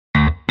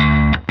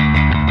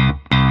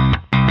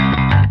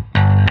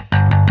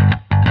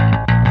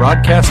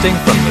broadcasting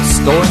from the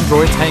Stolen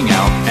Droids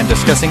Hangout and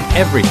discussing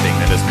everything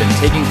that has been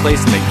taking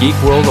place in the geek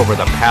world over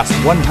the past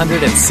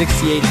 168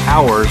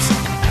 hours.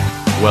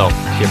 Well,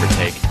 give or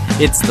take.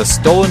 It's the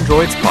Stolen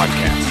Droids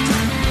Podcast.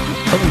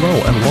 Hello,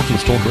 and welcome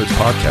to Stolen Droids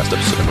Podcast,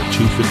 episode number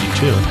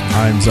 252.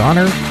 I'm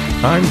Zoner.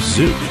 I'm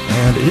Zook,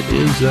 and it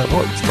is,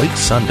 it's late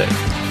Sunday.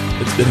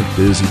 It's been a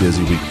busy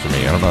week for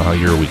me. I don't know how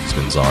your week's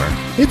been, Zoner.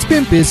 It's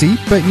been busy,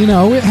 but,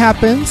 it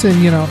happens, and,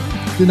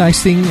 the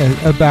nice thing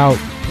about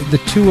the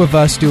two of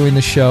us doing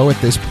the show at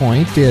this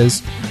point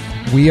is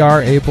we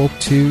are able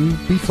to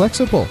be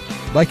flexible,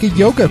 like a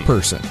yoga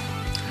person.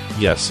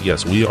 Yes,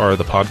 we are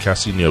the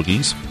podcasting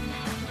yogis.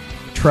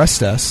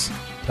 Trust us.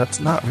 That's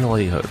not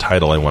really a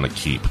title I want to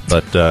keep,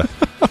 but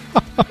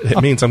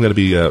it means I'm going to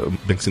be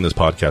mixing this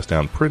podcast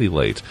down pretty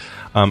late.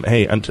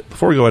 Hey, and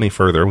before we go any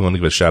further, we want to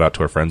give a shout out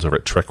to our friends over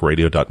at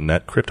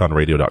trekradio.net,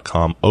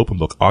 kryptonradio.com,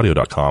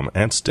 openbookaudio.com,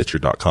 and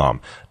stitcher.com.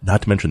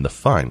 Not to mention the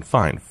fine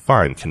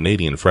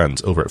Canadian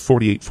friends over at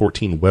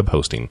 4814 Web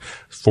Hosting,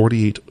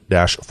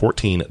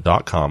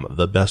 48-14.com,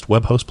 the best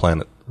web hosts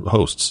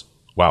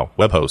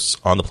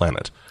on the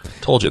planet.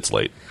 Told you it's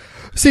late.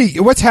 See,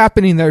 what's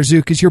happening there,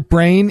 Zook, is your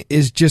brain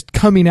is just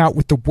coming out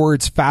with the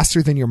words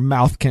faster than your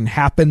mouth can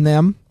happen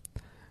them.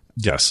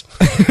 Yes.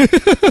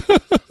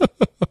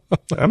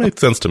 That made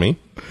sense to me.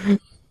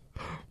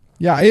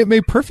 Yeah, it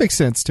made perfect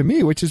sense to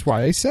me, which is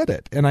why I said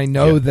it. And I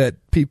know that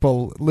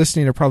people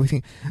listening are probably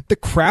thinking, the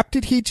crap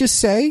did he just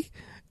say?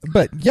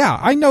 But yeah,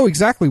 I know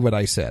exactly what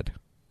I said.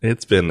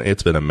 It's been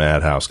a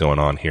madhouse going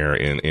on here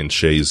in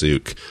Chez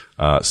Zook.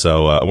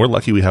 So we're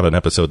lucky we have an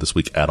episode this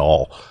week at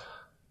all.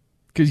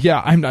 Because,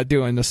 I'm not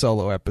doing the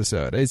solo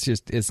episode.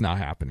 It's not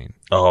happening.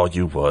 Oh,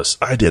 you was.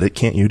 I did it.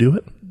 Can't you do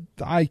it?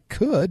 I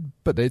could,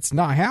 but it's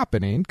not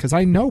happening because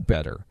I know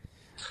better.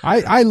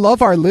 I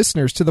love our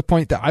listeners to the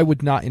point that I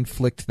would not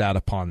inflict that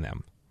upon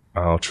them.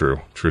 Oh,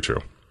 true.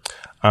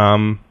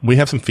 We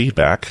have some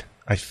feedback,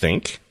 I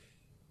think.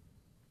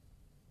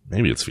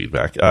 Maybe it's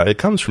feedback. It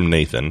comes from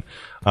Nathan.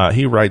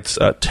 He writes,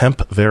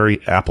 temp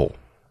very apple.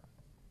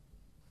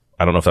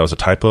 I don't know if that was a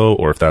typo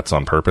or if that's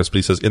on purpose, but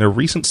he says, in a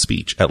recent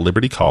speech at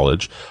Liberty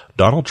College,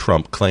 Donald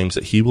Trump claims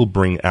that he will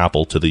bring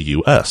Apple to the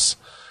U.S.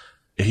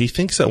 He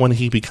thinks that when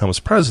he becomes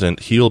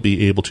president, he will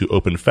be able to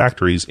open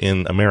factories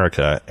in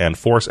America and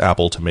force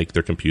Apple to make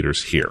their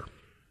computers here.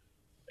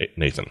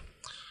 Nathan.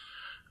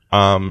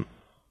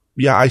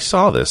 I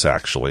saw this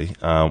actually,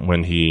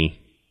 when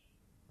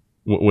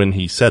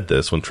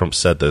Trump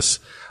said this.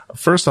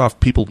 First off,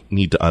 people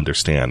need to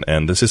understand,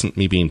 and this isn't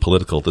me being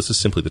political, this is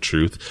simply the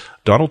truth.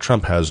 Donald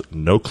Trump has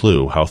no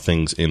clue how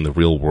things in the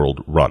real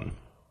world run.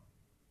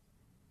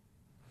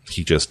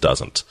 He just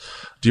doesn't.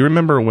 Do you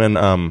remember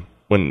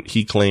when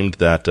he claimed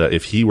that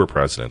if he were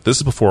president, this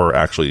is before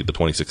actually the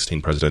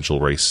 2016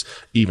 presidential race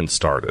even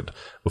started,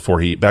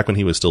 back when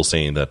he was still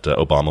saying that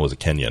Obama was a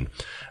Kenyan,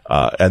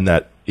 and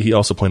that he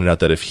also pointed out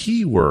that if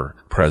he were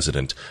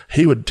president,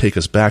 he would take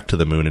us back to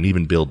the moon and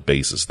even build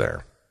bases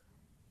there.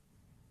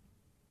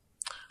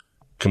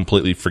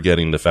 Completely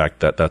forgetting the fact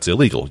that that's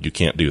illegal. You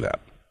can't do that.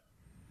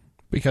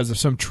 Because of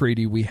some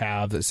treaty we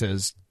have that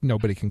says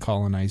nobody can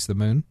colonize the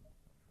moon?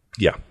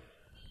 Yeah.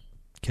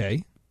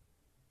 Okay.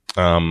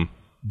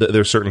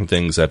 There's certain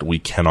things that we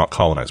cannot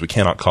colonize. We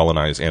cannot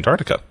colonize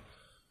Antarctica.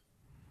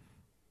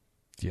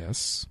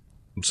 Yes.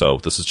 So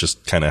this is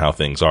just kind of how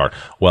things are.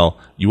 Well,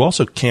 you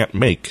also can't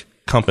make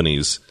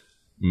companies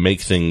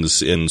make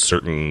things in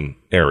certain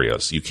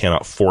areas. You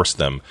cannot force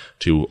them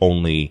to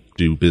only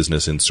do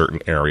business in certain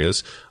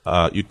areas.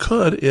 You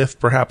could if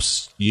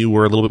perhaps you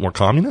were a little bit more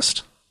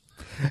communist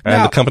and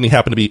now, the company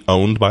happened to be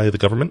owned by the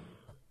government.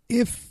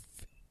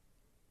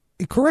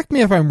 Correct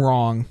me if I'm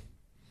wrong,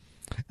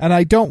 and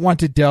I don't want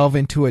to delve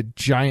into a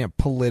giant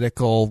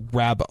political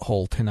rabbit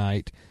hole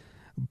tonight,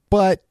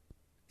 but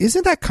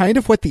isn't that kind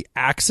of what the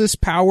Axis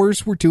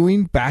powers were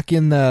doing back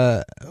in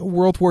the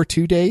World War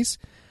II days?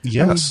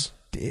 Yes.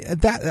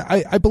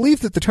 I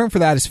believe that the term for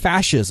that is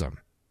fascism.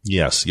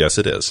 Yes,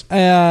 it is.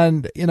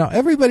 And,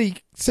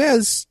 everybody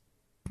says,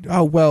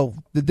 oh,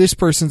 well, this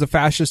person's a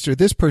fascist or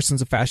this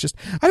person's a fascist.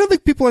 I don't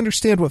think people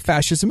understand what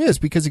fascism is,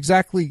 because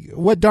exactly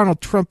what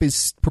Donald Trump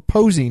is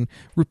proposing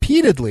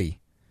repeatedly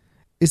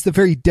is the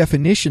very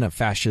definition of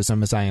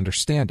fascism as I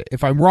understand it.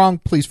 If I'm wrong,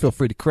 please feel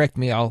free to correct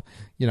me. I'll,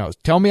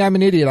 tell me I'm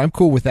an idiot. I'm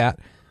cool with that.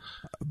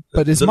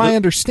 But as my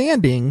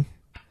understanding...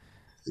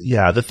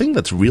 Yeah, the thing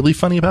that's really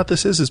funny about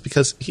this is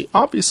because he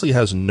obviously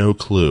has no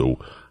clue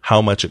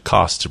how much it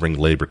costs to bring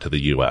labor to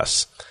the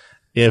U.S.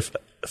 If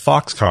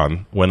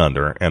Foxconn went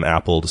under and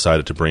Apple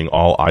decided to bring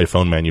all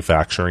iPhone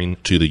manufacturing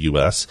to the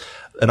U.S.,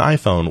 an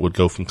iPhone would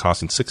go from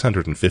costing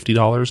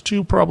 $650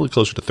 to probably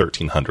closer to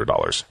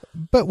 $1,300.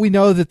 But we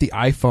know that the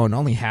iPhone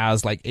only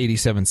has like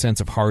 87 cents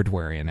of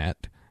hardware in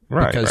it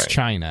because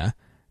China.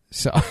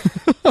 So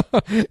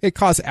it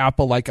costs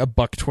Apple like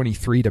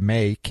 $1.23 to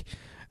make.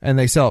 And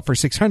they sell it for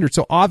 $600.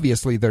 So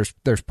obviously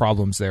there's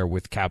problems there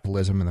with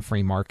capitalism and the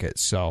free market.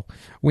 So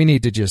we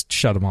need to just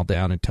shut them all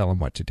down and tell them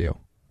what to do.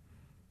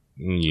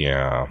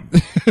 Yeah.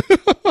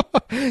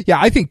 Yeah,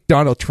 I think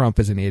Donald Trump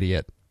is an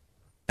idiot.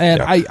 And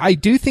Yeah. I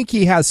do think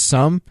he has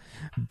some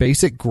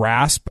basic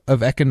grasp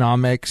of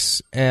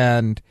economics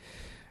and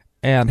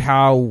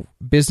how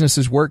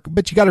businesses work.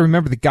 But you got to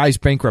remember, the guy's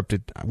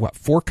bankrupted,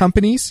 4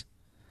 companies?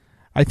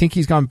 I think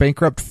he's gone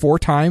bankrupt 4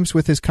 times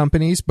with his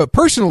companies. But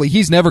personally,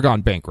 he's never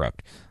gone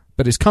bankrupt.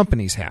 But his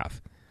companies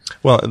have.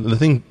 Well, the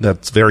thing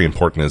that's very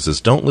important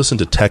is don't listen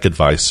to tech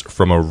advice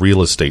from a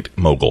real estate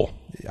mogul.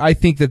 I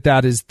think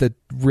that is the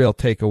real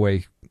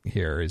takeaway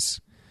here is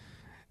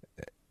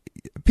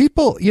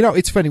people,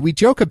 it's funny. We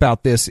joke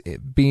about this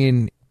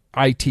being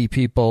IT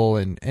people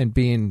and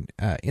being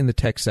in the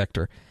tech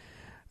sector.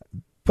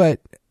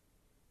 But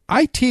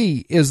IT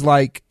is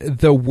like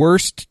the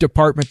worst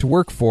department to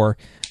work for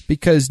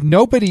because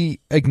nobody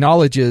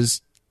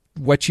acknowledges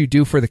what you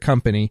do for the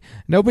company.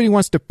 Nobody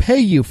wants to pay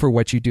you for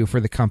what you do for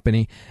the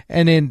company.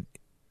 And in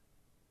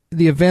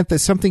the event that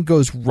something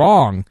goes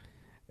wrong,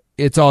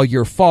 it's all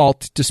your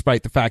fault,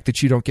 despite the fact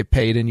that you don't get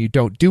paid and you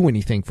don't do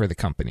anything for the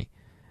company.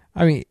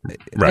 I mean,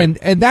 right.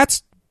 and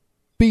that's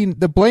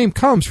the blame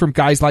comes from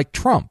guys like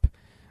Trump.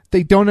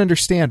 They don't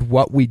understand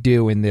what we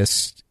do in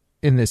this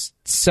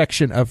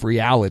section of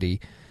reality.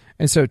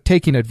 And so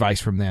taking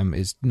advice from them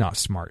is not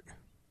smart.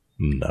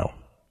 No,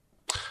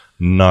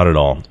 not at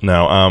all.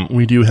 Now,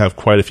 we do have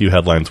quite a few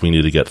headlines we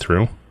need to get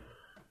through.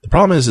 The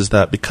problem is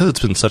that because it's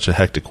been such a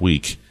hectic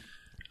week,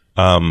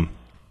 we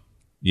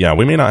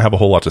may not have a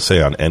whole lot to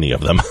say on any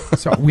of them.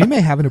 So we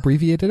may have an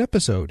abbreviated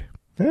episode.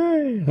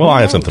 Well,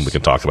 I have something we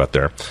can talk about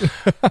there.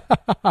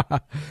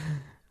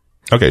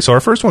 Okay, so our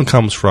first one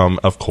comes from,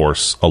 of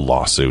course, a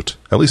lawsuit.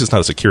 At least it's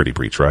not a security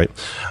breach, right?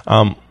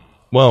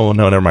 Well,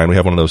 no, never mind. We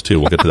have one of those too.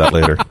 We'll get to that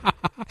later.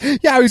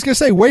 Yeah, I was going to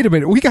say, wait a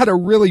minute. We got a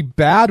really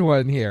bad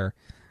one here.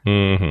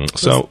 Mm-hmm.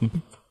 So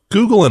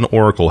Google and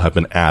Oracle have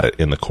been at it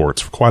in the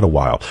courts for quite a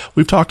while.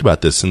 We've talked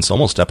about this since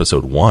almost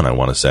episode 1, I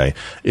want to say.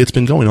 It's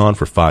been going on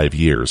for 5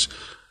 years.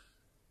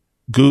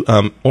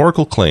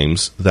 Oracle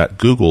claims that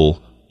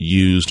Google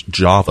used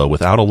Java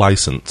without a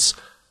license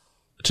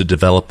to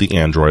develop the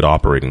Android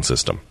operating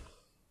system.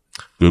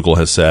 Google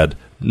has said,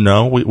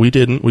 no, we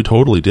didn't. We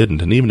totally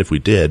didn't. And even if we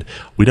did,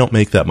 we don't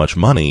make that much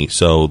money,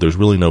 so there's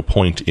really no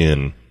point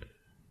in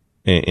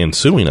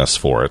suing us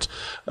for it.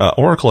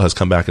 Oracle has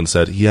come back and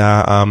said,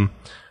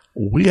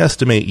 we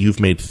estimate you've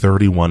made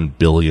 $31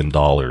 billion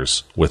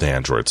with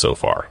Android so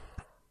far.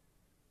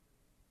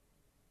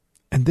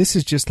 And this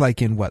is just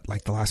like in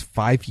the last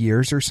 5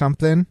 years or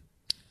something?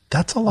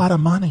 That's a lot of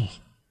money.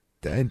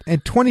 And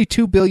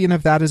 $22 billion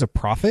of that is a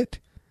profit?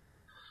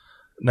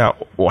 Now,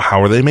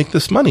 how are they make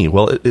this money?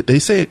 Well, they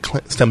say it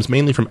stems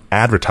mainly from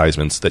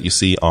advertisements that you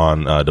see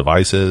on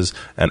devices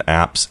and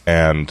apps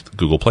and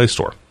Google Play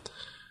Store.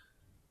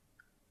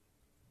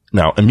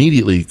 Now,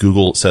 immediately,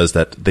 Google says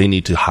that they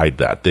need to hide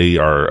that. They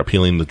are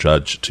appealing the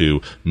judge to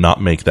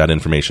not make that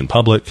information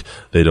public.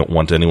 They don't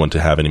want anyone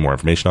to have any more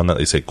information on that.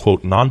 They say,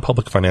 quote,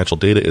 non-public financial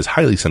data is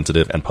highly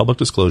sensitive and public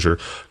disclosure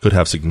could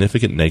have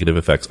significant negative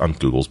effects on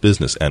Google's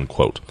business, end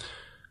quote.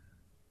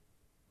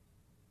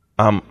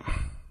 I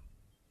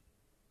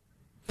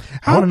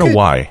want to know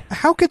why.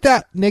 How could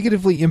that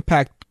negatively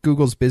impact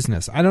Google's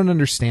business? I don't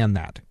understand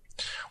that.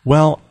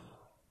 Well,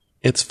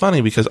 it's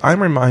funny because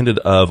I'm reminded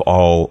of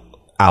all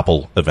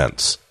Apple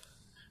events,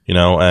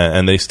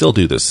 and they still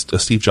do this.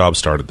 Steve Jobs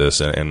started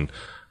this, and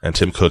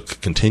Tim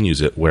Cook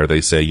continues it, where they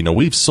say,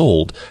 we've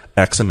sold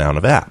X amount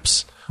of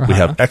apps. Uh-huh. We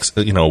have X,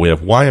 we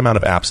have Y amount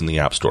of apps in the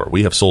App Store.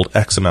 We have sold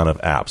X amount of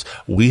apps.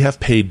 We have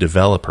paid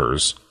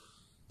developers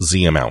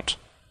Z amount.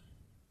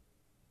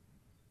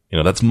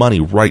 That's money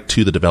right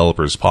to the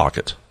developer's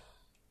pocket.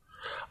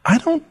 I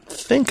don't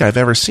think I've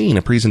ever seen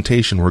a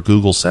presentation where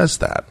Google says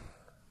that.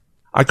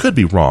 I could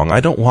be wrong. I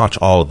don't watch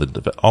all of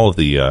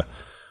the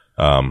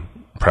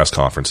press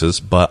conferences,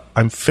 but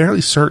I'm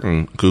fairly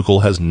certain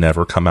Google has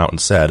never come out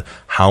and said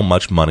how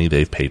much money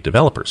they've paid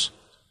developers.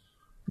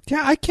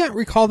 Yeah, I can't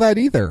recall that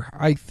either.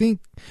 I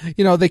think,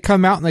 they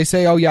come out and they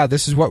say, oh yeah,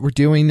 this is what we're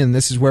doing and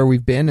this is where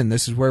we've been and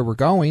this is where we're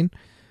going.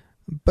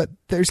 But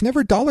there's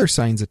never dollar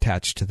signs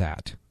attached to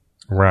that.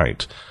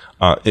 Right.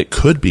 It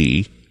could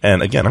be,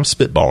 and again, I'm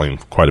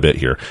spitballing quite a bit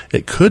here.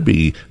 It could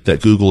be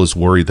that Google is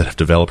worried that if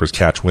developers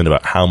catch wind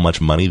about how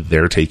much money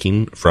they're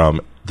taking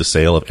from the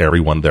sale of every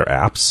one of their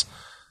apps,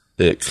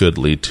 it could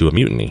lead to a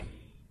mutiny.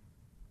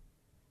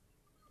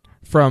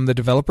 From the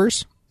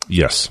developers?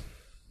 Yes.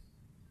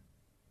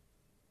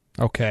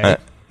 Okay.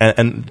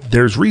 And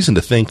there's reason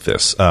to think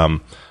this.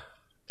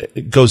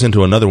 It goes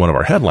into another one of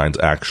our headlines,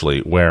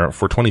 actually, where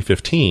for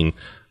 2015,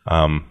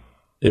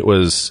 it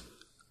was...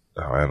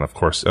 Oh, and of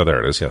course,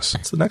 there it is. Yes,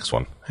 it's the next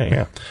one.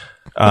 Hey,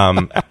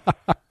 yeah.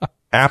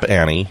 App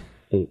Annie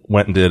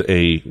went and did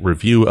a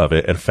review of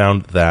it and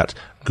found that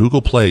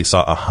Google Play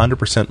saw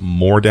 100%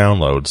 more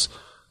downloads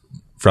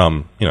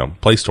from,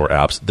 Play Store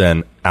apps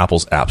than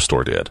Apple's App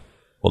Store did.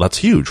 Well, that's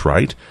huge,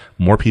 right?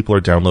 More people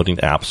are downloading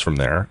apps from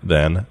there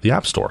than the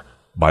App Store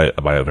by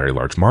a very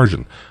large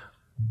margin.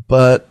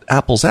 But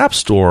Apple's App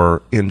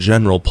Store, in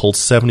general, pulled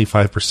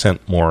 75%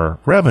 more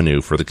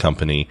revenue for the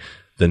company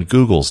than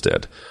Google's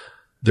did.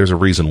 There's a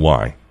reason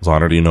why.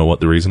 Zonner, do you know what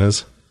the reason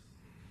is?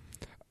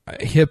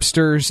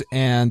 hipsters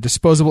and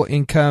disposable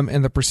income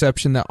and the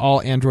perception that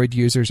all Android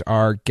users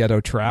are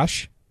ghetto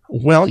trash?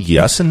 Well,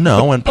 yes and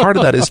no, and part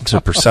of that isn't a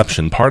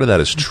perception. Part of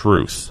that is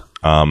truth.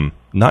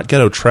 Not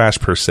ghetto trash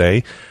per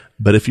se,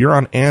 but if you're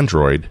on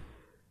Android,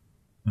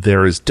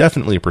 there is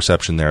definitely a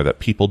perception there that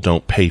people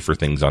don't pay for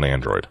things on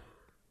Android.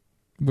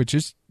 Which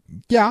is,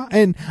 yeah,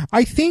 and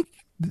I think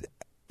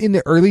in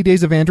the early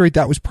days of Android,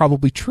 that was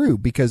probably true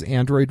because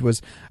Android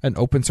was an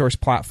open source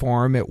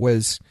platform. It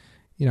was,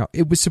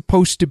 it was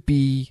supposed to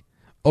be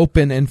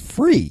open and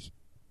free.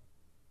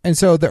 And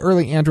so the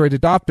early Android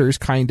adopters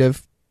kind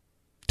of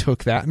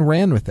took that and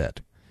ran with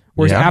it.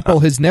 Whereas Apple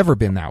has never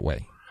been that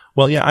way.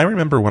 Well, yeah, I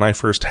remember when I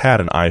first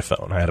had an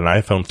iPhone. I had an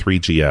iPhone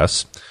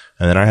 3GS,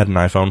 and then I had an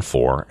iPhone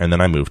 4, and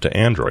then I moved to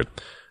Android.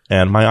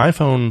 And my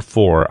iPhone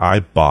 4,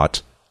 I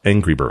bought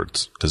Angry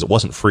Birds because it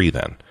wasn't free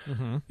then.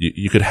 Mm-hmm.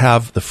 You could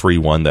have the free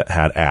one that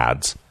had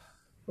ads,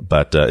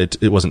 but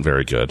it wasn't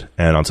very good.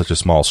 And on such a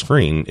small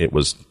screen, it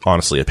was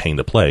honestly a pain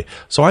to play.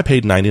 So I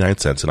paid 99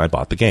 cents and I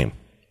bought the game.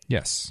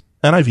 Yes.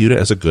 And I viewed it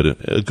as a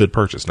good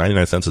purchase.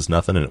 99 cents is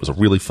nothing, and it was a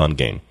really fun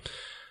game.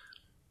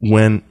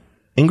 When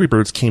Angry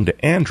Birds came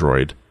to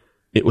Android,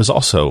 it was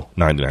also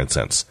 99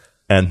 cents,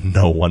 and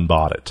no one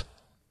bought it.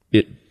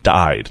 It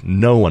died.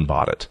 No one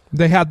bought it.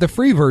 They had the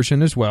free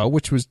version as well,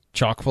 which was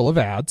chock full of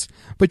ads,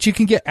 but you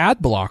can get ad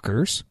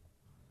blockers.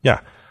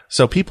 Yeah.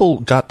 So people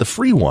got the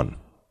free one.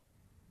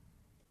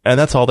 And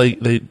that's all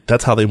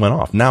that's how they went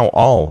off. Now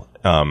all,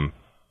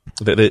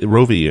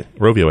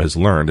 Rovio has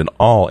learned, and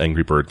all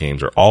Angry Bird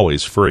games are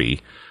always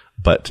free,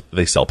 but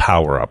they sell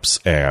power-ups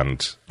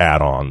and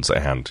add-ons,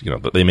 and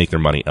they make their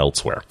money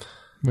elsewhere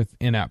with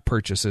in-app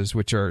purchases,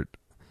 which are,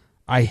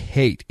 I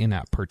hate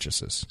in-app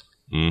purchases.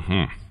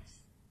 Mm-hmm.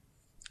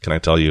 Can I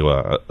tell you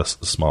a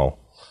small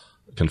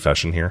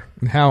confession here?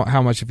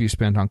 How much have you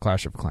spent on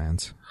Clash of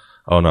Clans?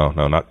 Oh no,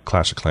 not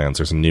Clash of Clans.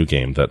 There's a new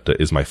game that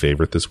is my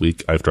favorite this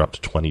week. I've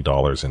dropped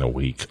 $20 in a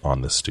week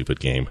on this stupid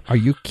game. Are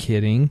you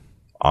kidding?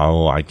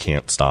 Oh, I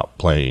can't stop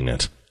playing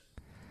it.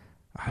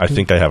 I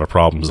think I have a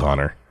problem,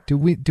 Zoner. Do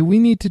we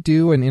need to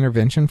do an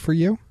intervention for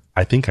you?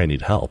 I think I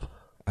need help.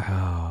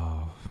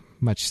 Oh,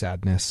 much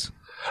sadness.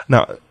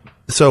 Now,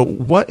 so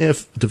what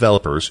if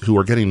developers who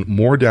are getting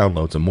more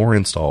downloads and more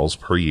installs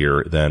per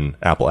year than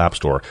Apple App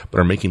Store,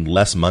 but are making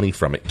less money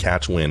from it,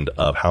 catch wind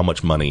of how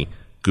much money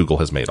Google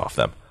has made off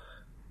them?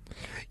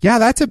 Yeah,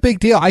 that's a big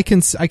deal. I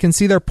can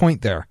see their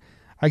point there.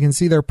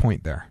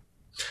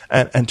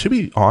 And to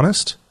be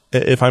honest,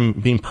 if I'm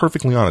being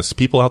perfectly honest,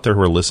 people out there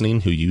who are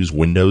listening who use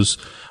Windows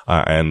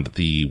and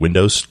the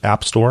Windows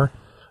App Store,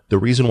 the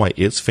reason why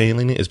it's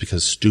failing is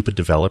because stupid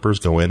developers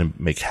go in and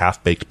make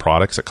half-baked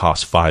products that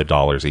cost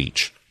 $5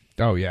 each.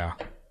 Oh yeah.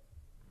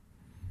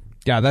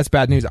 Yeah, that's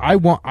bad news.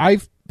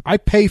 I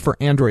pay for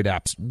Android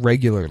apps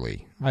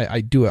regularly.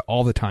 I do it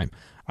all the time.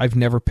 I've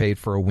never paid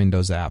for a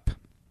Windows app.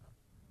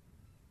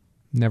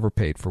 Never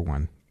paid for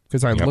one.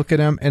 Because I look at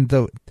them, and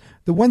the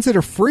ones that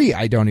are free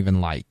I don't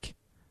even like.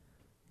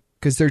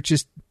 Because they're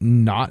just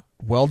not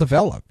well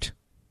developed.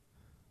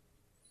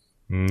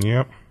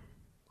 Yep.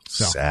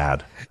 So,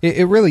 sad.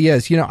 It really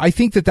is. I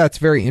think that's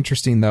very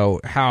interesting, though,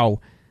 how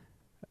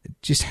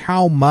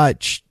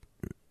much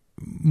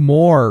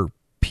more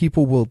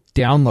people will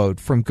download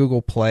from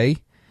Google Play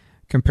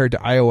compared to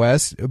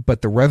iOS,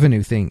 but the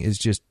revenue thing is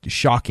just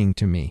shocking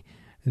to me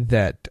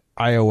that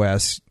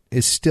iOS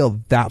is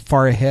still that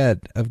far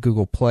ahead of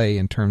Google Play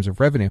in terms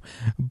of revenue.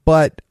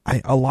 But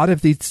a lot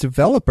of these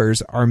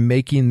developers are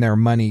making their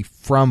money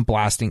from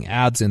blasting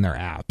ads in their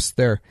apps.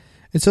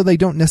 And so they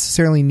don't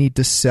necessarily need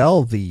to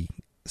sell the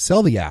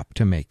app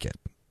to make it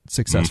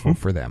successful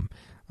for them.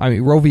 I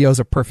mean, Rovio is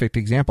a perfect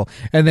example.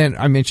 And then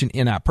I mentioned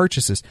in-app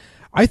purchases.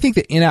 I think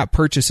that in-app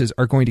purchases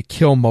are going to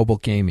kill mobile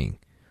gaming.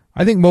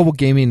 I think mobile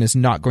gaming is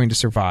not going to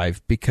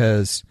survive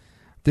because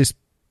this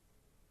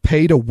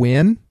pay to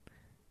win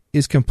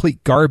is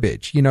complete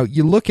garbage.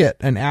 You look at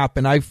an app,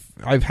 and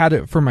I've had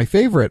it for my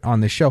favorite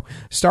on this show,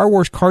 Star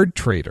Wars Card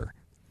Trader.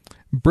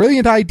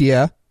 Brilliant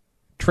idea.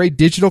 Trade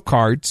digital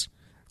cards.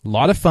 A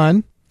lot of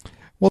fun.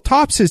 Well,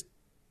 Topps has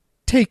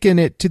taken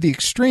it to the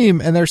extreme,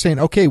 and they're saying,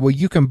 okay, well,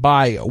 you can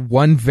buy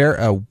one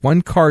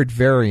card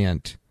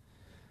variant,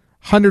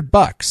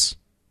 $100.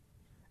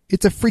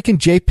 It's a freaking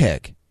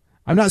JPEG.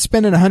 I'm not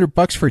spending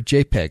 $100 for a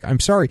JPEG. I'm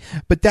sorry,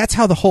 but that's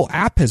how the whole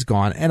app has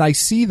gone, and I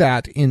see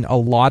that in a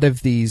lot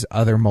of these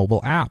other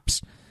mobile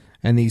apps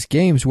and these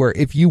games where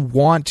if you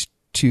want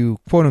to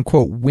quote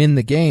unquote win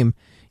the game,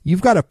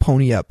 you've got to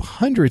pony up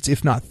hundreds,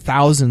 if not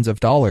thousands of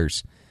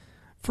dollars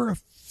for a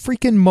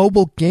freaking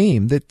mobile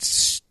game that's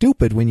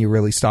stupid when you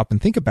really stop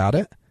and think about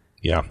it.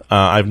 Yeah.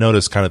 I've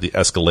noticed kind of the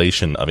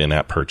escalation of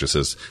in-app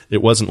purchases.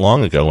 It wasn't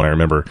long ago when I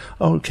remember,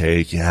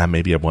 okay, yeah,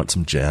 maybe I want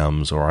some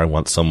gems or I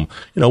want some,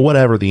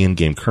 whatever the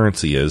in-game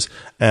currency is.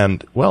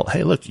 And, well,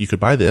 hey, look, you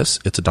could buy this.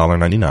 It's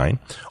 $1.99,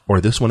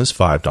 or this one is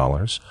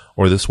 $5,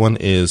 or this one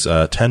is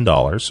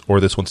 $10, or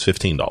this one's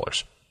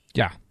 $15.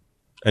 Yeah.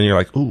 And you're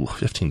like, ooh,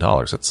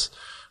 $15. That's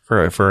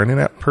for an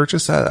in-app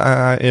purchase.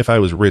 If I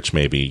was rich,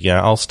 maybe,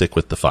 yeah, I'll stick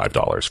with the $5.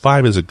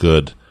 $5 is a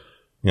good,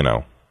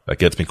 That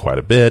gets me quite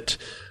a bit,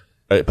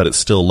 but it's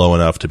still low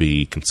enough to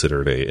be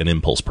considered an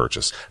impulse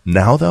purchase.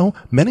 Now, though,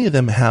 many of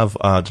them have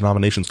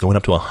denominations going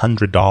up to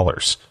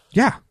 $100.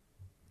 Yeah.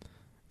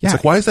 It's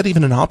like, why is that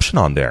even an option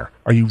on there?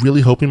 Are you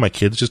really hoping my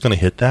kid's just going to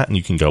hit that and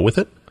you can go with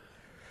it?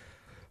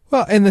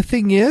 Well, and the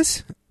thing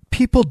is,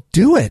 people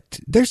do it.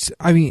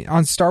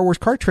 On Star Wars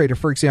Card Trader,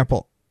 for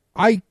example,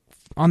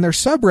 on their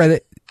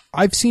subreddit,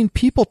 I've seen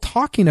people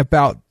talking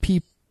about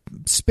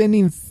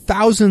spending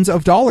thousands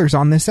of dollars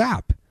on this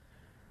app.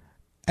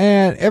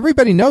 And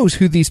everybody knows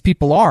who these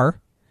people are.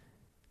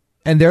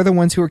 And they're the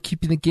ones who are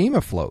keeping the game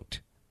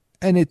afloat.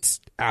 And it's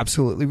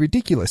absolutely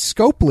ridiculous.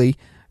 Scopely,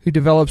 who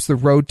develops the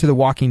Road to the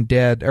Walking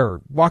Dead,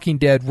 or Walking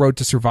Dead Road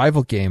to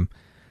Survival game,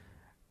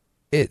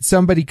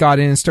 somebody got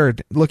in and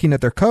started looking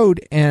at their code,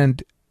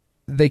 and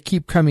they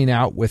keep coming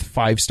out with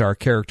 5-star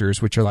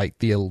characters, which are like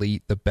the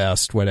elite, the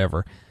best,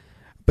 whatever.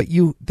 But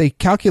they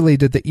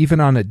calculated that even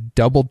on a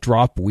double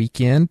drop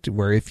weekend,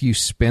 where if you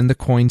spend the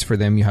coins for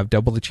them, you have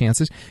double the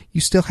chances,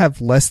 you still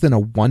have less than a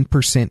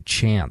 1%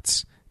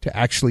 chance to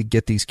actually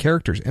get these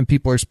characters. And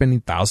people are spending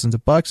thousands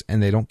of bucks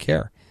and they don't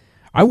care.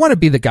 I want to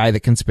be the guy that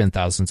can spend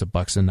thousands of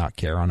bucks and not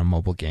care on a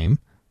mobile game,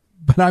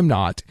 but I'm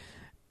not.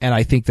 And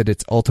I think that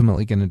it's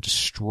ultimately going to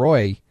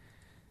destroy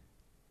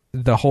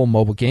the whole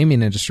mobile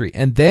gaming industry.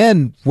 And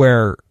then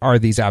where are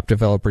these app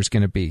developers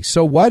going to be?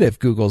 So what if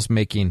Google's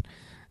making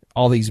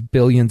all these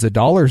billions of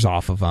dollars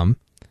off of them?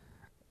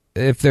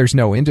 If there's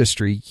no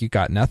industry, you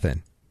got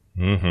nothing.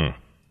 Mm-hmm.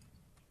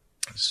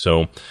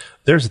 So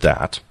there's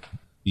that.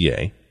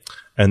 Yay.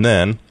 And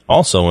then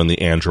also in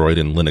the Android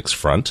and Linux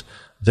front,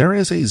 there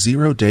is a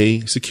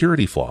 0-day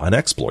security flaw, an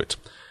exploit.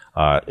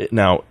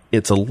 Now,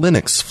 it's a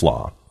Linux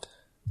flaw,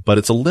 but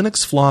it's a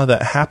Linux flaw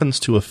that happens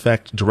to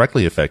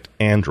directly affect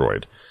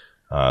Android.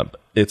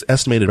 It's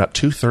estimated about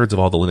 2/3 of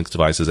all the Linux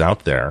devices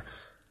out there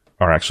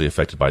are actually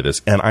affected by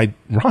this. And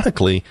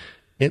ironically,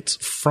 it's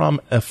from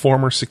a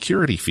former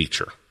security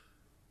feature.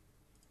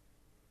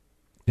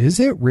 Is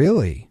it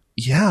really?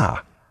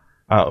 Yeah.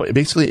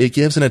 Basically, it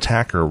gives an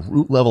attacker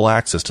root-level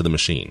access to the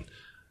machine.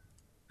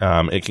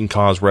 It can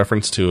cause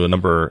reference to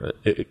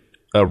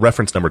a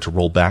reference number to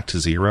roll back to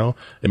 0.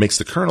 It makes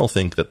the kernel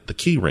think that the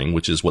keyring,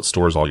 which is what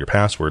stores all your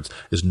passwords,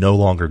 is no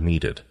longer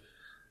needed.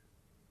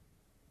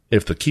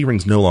 If the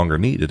keyring's no longer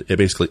needed, it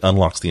basically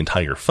unlocks the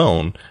entire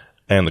phone,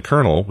 and the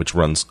kernel, which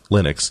runs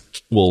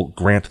Linux, will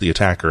grant the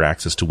attacker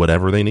access to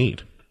whatever they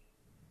need.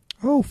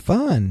 Oh,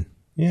 fun.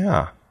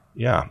 Yeah.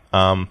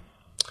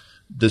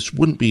 This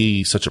wouldn't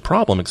be such a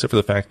problem, except for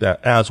the fact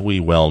that, as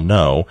we well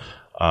know,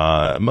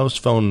 most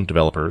phone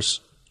developers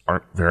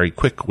aren't very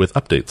quick with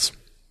updates.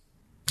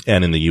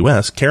 And in the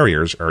US,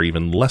 carriers are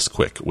even less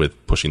quick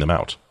with pushing them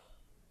out.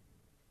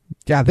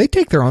 Yeah, they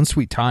take their own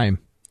sweet time.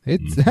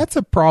 That's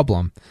a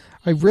problem.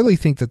 I really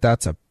think that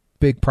that's a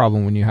big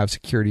problem when you have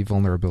security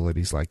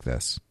vulnerabilities like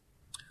this.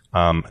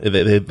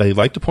 They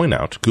like to point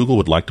out, Google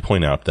would like to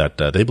point out that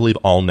they believe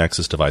all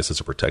Nexus devices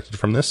are protected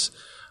from this.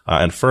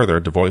 And further,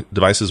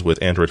 devices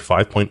with Android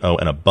 5.0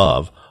 and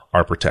above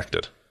are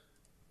protected.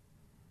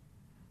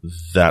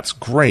 That's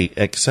great,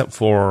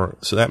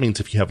 so that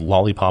means if you have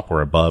Lollipop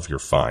or above, you're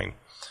fine.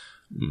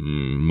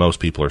 Most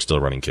people are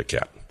still running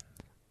KitKat.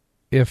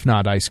 If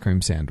not Ice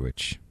Cream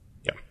Sandwich.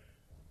 Yeah.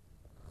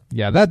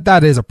 Yeah,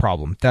 that is a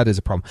problem. That is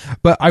a problem.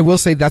 But I will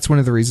say that's one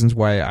of the reasons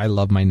why I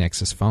love my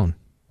Nexus phone.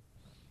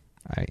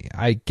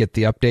 I get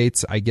the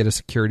updates. I get a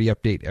security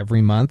update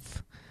every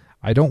month.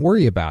 I don't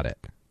worry about it.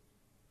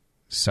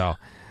 So,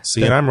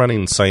 and I'm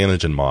running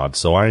CyanogenMod,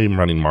 so I'm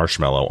running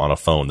Marshmallow on a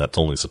phone that's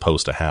only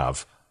supposed to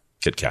have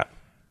KitKat.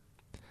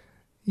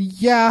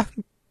 Yeah,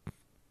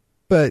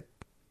 but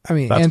I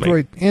mean, That's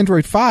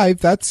Android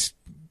 5,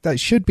 that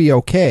should be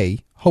okay,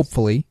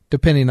 hopefully,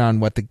 depending on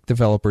what the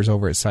developers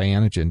over at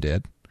Cyanogen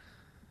did.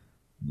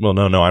 Well,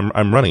 no,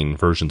 I'm running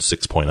version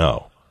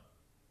 6.0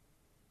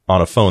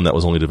 on a phone that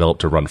was only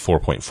developed to run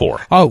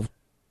 4.4.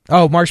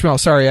 Oh, Marshmallow,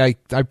 sorry,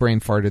 I brain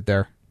farted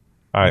there.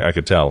 I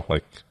could tell,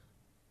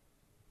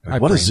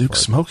 what is Zook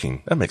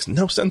smoking? That makes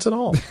no sense at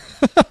all.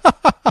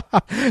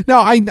 No,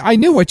 I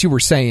knew what you were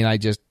saying. I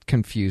just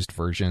confused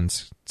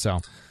versions. So,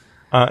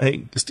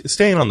 hey,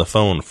 staying on the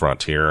phone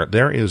front here,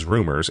 there is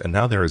rumors, and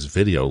now there is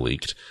video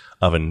leaked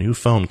of a new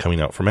phone coming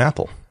out from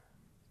Apple.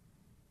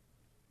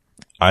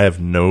 I have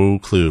no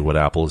clue what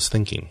Apple is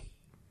thinking.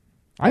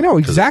 I know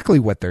exactly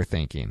what they're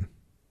thinking.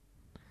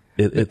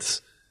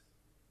 It's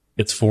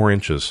 4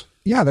 inches.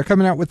 Yeah, they're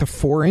coming out with a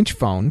 4-inch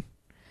phone.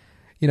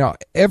 You know,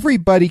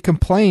 everybody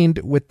complained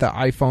with the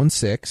iPhone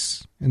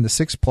 6 and the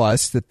 6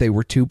 Plus that they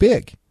were too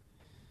big.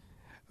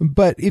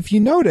 But if you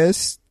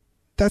notice,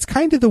 that's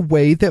kind of the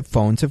way that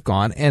phones have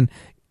gone. And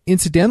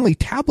incidentally,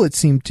 tablets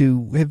seem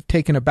to have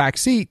taken a back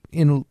seat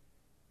in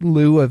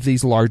lieu of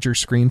these larger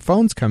screen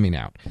phones coming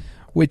out,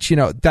 which,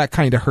 that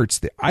kind of hurts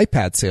the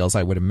iPad sales,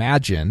 I would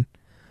imagine.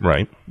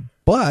 Right.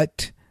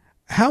 But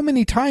how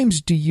many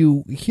times do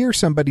you hear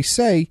somebody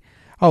say,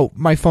 oh,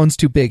 my phone's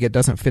too big, it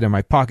doesn't fit in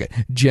my pocket?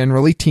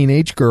 Generally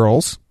teenage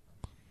girls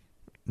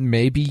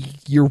maybe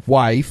your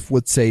wife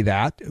would say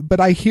that, but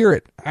I hear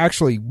it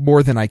actually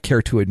more than I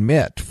care to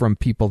admit from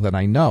people that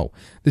I know.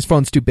 This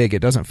phone's too big.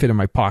 It doesn't fit in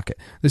my pocket.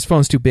 This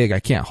phone's too big. I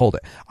can't hold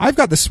it. I've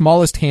got the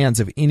smallest hands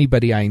of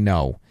anybody I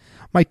know.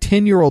 My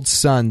 10-year-old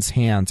son's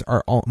hands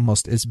are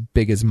almost as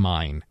big as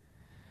mine.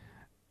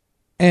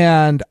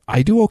 And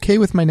I do okay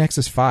with my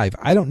Nexus 5.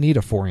 I don't need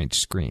a 4-inch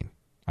screen.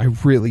 I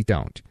really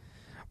don't.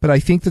 But I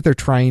think that they're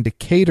trying to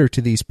cater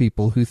to these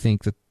people who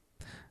think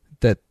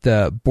that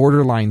the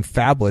borderline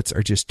phablets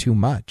are just too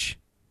much.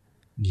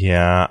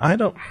 Yeah, I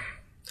don't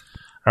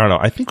know.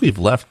 I think we've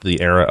left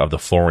the era of the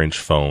 4-inch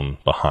phone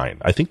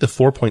behind. I think the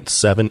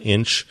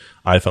 4.7-inch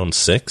iPhone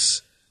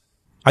 6,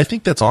 I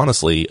think that's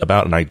honestly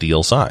about an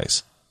ideal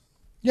size.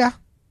 Yeah.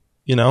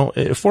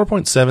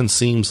 4.7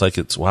 seems like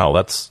it's, wow,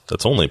 that's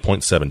only a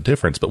 0.7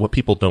 difference. But what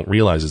people don't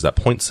realize is that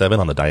 0.7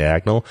 on the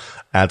diagonal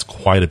adds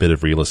quite a bit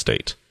of real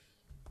estate.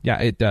 Yeah,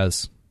 it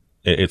does.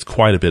 It's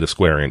quite a bit of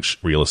square inch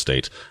real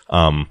estate.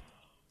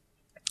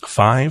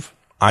 5,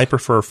 I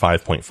prefer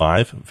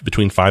 5.5.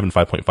 Between 5 and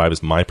 5.5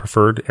 is my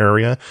preferred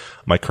area.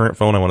 My current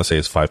phone, I want to say,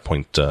 is 5.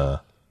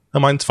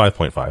 Mine's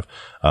 5.5.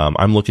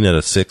 I'm looking at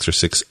a 6 or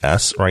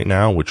 6S right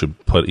now, which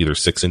would put either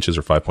 6 inches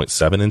or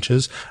 5.7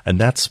 inches. And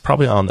that's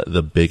probably on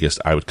the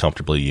biggest I would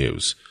comfortably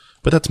use.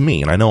 But that's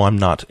me, and I know I'm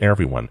not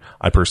everyone.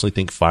 I personally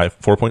think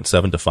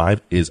 4.7 to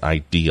 5 is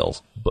ideal.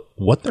 But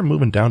what they're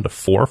moving down to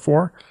 4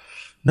 for?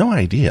 No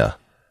idea.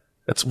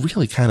 That's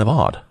really kind of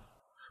odd.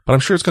 But I'm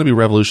sure it's going to be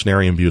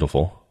revolutionary and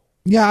beautiful.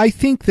 Yeah, I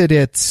think that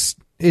it's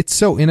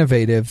so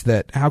innovative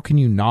that how can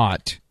you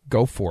not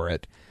go for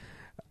it?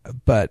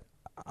 But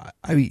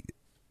I mean,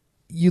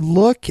 you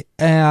look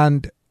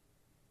and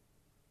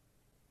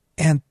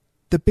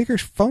the bigger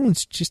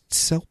phones just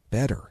sell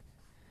better.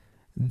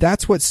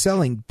 That's what's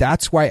selling.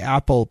 That's why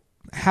Apple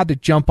had to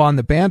jump on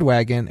the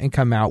bandwagon and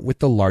come out with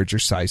the larger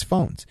size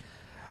phones.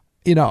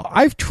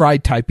 I've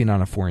tried typing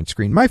on a 4-inch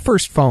screen. My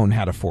first phone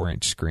had a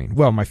 4-inch screen.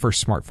 Well, my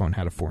first smartphone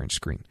had a 4-inch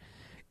screen.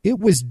 It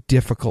was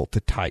difficult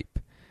to type.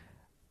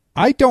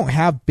 I don't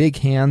have big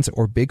hands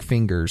or big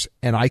fingers,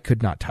 and I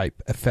could not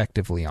type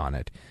effectively on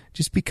it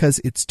just because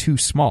it's too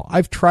small.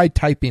 I've tried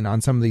typing on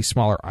some of these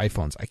smaller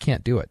iPhones. I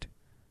can't do it.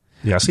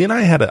 Yeah, see, and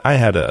I had a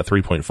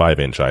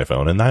 3.5-inch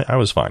iPhone, and I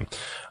was fine.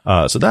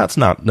 So that's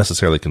not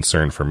necessarily a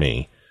concern for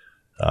me.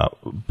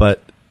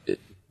 But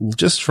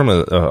just from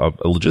a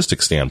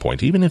logistic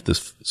standpoint, even if the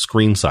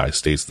screen size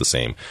stays the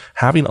same,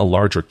 having a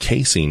larger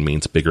casing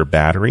means bigger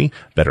battery,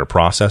 better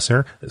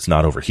processor, it's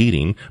not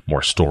overheating,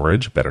 more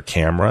storage, better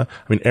camera.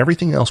 I mean,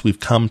 everything else we've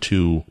come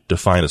to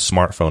define a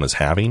smartphone as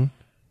having,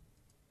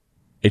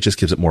 it just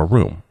gives it more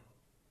room.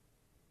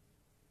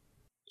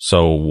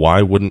 So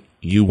why wouldn't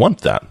you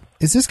want that?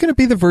 Is this going to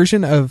be the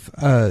version of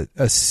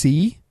a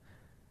C?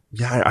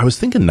 Yeah, I was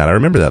thinking that. I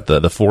remember that.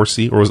 The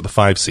 4C, or was it the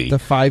 5C? The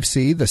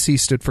 5C. The C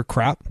stood for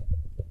crap.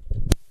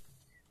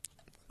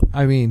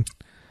 I mean,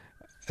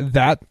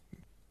 that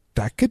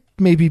could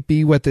maybe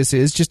be what this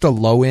is, just a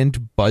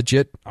low-end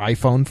budget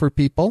iPhone for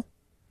people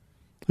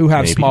who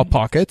have small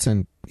pockets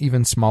and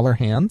even smaller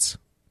hands.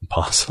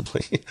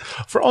 Possibly.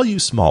 For all you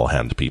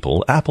small-hand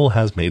people, Apple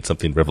has made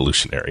something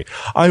revolutionary.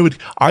 I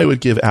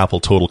would give Apple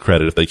total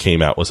credit if they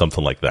came out with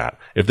something like that.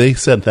 If they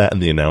said that in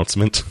the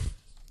announcement.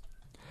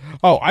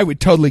 Oh, I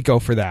would totally go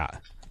for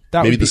that.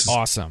 That would be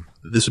awesome.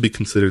 This would be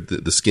considered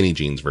the skinny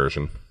jeans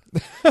version.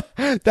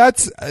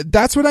 That's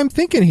what I'm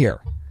thinking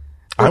here.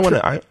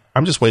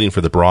 I'm just waiting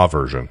for the bra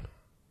version.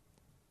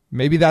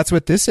 Maybe that's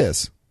what this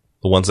is.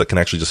 The ones that can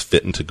actually just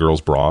fit into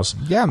girls' bras.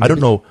 Yeah, maybe. I don't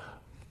know.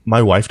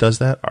 My wife does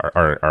that.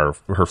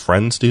 Her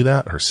friends do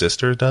that. Her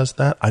sister does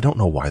that. I don't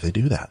know why they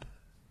do that.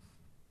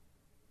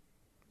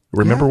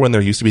 Remember when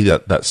there used to be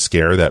that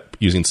scare that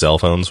using cell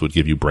phones would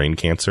give you brain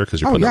cancer because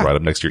you're putting it right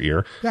up next to your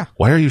ear? Yeah.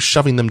 Why are you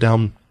shoving them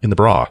down in the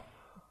bra?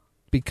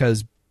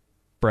 Because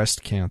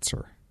breast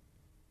cancer.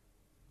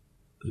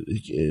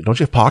 Don't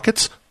you have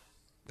pockets?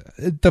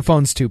 The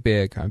phone's too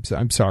big.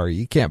 I'm sorry.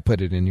 You can't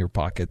put it in your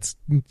pockets.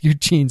 Your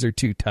jeans are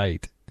too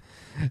tight.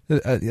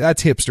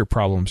 That's hipster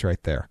problems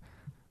right there.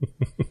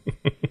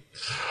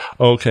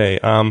 Okay.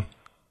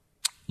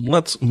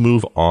 Let's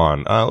move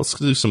on. Let's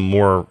do some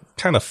more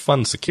kind of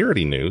fun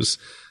security news,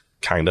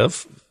 kind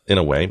of, in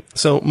a way.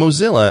 So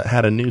Mozilla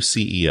had a new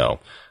CEO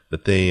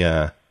that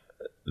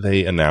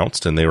they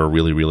announced, and they were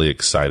really, really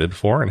excited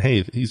for. And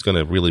hey, he's going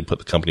to really put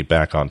the company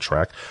back on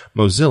track.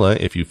 Mozilla,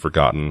 if you've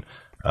forgotten,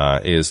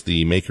 is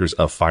the makers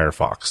of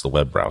Firefox, the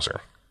web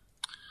browser.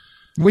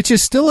 Which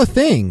is still a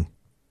thing.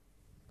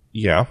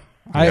 Yeah.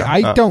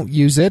 I don't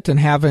use it and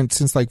haven't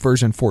since like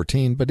version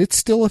 14, but it's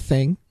still a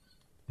thing.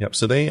 Yep.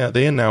 So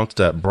they announced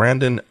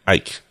Brandon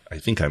Eich. I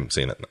think I'm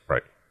saying that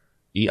right.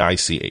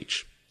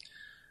 EICH.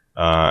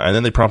 And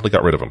then they promptly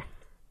got rid of him.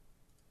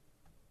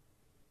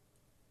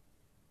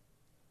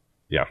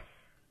 Yeah.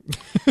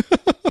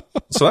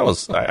 So that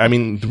was, I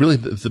mean, really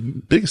the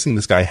biggest thing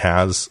this guy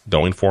has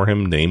going for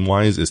him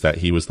name-wise is that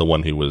he was the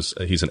one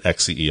he's an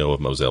ex-CEO of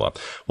Mozilla.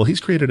 Well, he's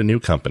created a new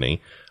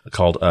company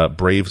called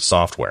Brave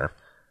Software,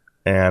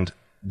 and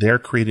they're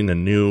creating a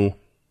new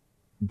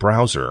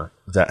browser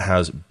that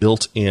has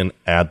built-in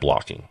ad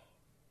blocking.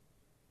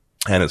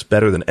 And it's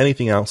better than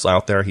anything else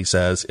out there, he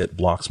says. It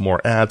blocks more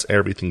ads.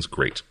 Everything's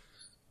great.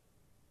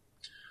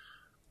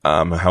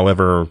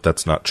 However,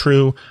 that's not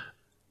true.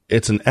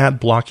 It's an ad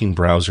blocking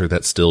browser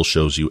that still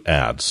shows you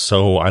ads.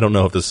 So I don't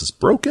know if this is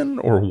broken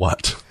or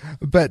what.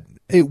 But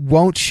it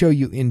won't show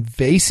you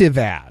invasive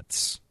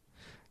ads.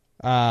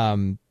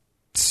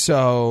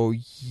 So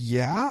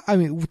yeah, I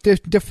mean,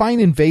 define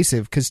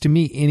invasive, because to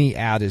me, any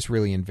ad is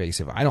really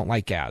invasive. I don't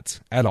like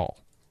ads at all.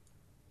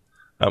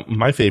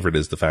 My favorite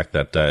is the fact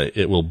that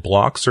it will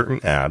block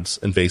certain ads,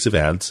 invasive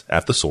ads,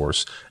 at the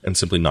source and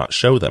simply not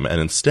show them,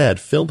 and instead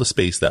fill the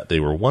space that they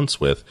were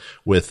once with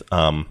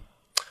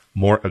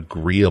more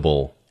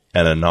agreeable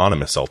and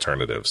anonymous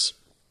alternatives.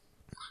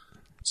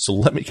 So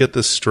let me get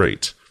this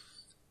straight.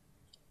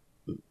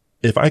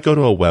 If I go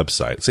to a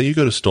website, say you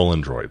go to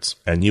Stolen Droids,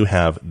 and you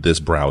have this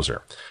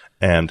browser,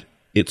 and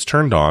it's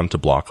turned on to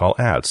block all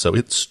ads. So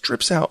it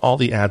strips out all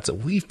the ads that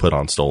we've put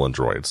on Stolen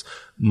Droids.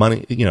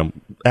 Money,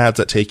 ads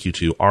that take you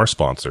to our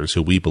sponsors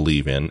who we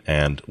believe in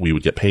and we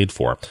would get paid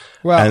for.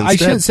 Well, and instead, I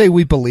shouldn't say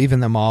we believe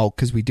in them all,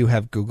 because we do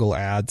have Google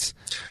ads.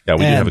 Yeah,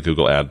 we do have a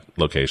Google ad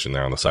location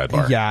there on the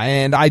sidebar. Yeah,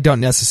 and I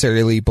don't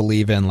necessarily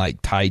believe in like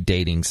Thai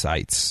dating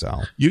sites. So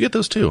you get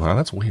those too, huh?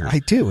 That's weird. I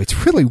do.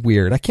 It's really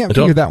weird. I can't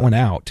figure that one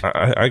out.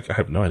 I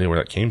have no idea where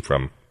that came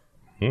from.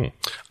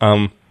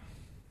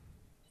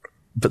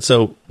 But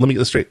so let me get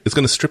this straight. It's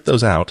going to strip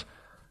those out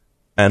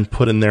and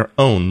put in their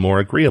own more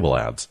agreeable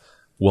ads.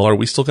 Well, are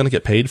we still going to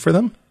get paid for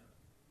them?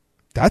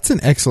 That's an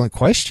excellent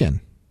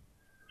question.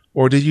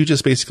 Or did you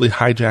just basically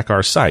hijack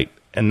our site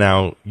and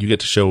now you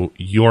get to show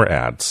your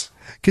ads?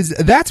 Because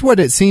that's what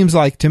it seems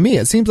like to me.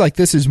 It seems like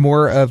this is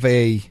more of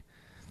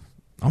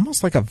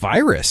almost like a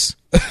virus.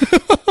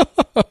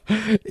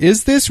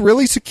 Is this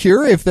really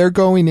secure if they're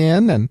going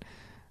in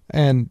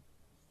and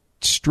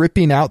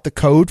stripping out the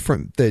code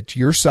from that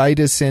your site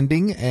is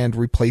sending and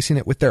replacing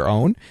it with their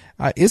own?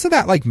 Isn't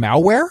that like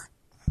malware?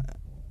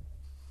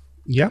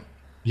 Yeah.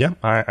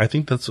 I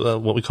think that's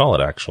what we call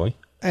it, actually.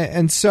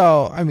 And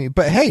so, I mean,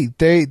 but hey,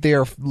 they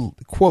are,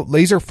 quote,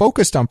 laser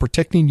focused on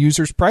protecting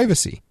users'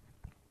 privacy.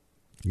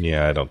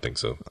 Yeah, I don't think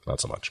so.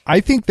 Not so much. I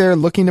think they're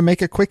looking to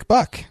make a quick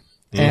buck.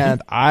 Mm-hmm.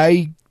 And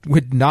I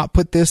would not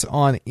put this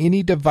on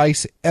any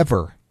device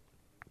ever.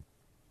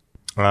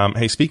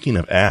 Hey, speaking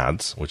of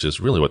ads, which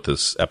is really what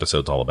this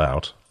episode's all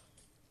about.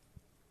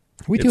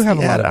 We do have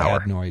a lot of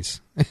hour. ad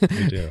noise.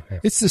 We do. Yeah.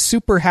 It's the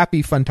Super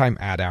Happy Fun Time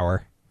Ad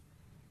Hour.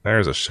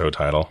 There's a show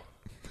title.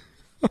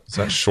 Is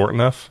that short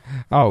enough?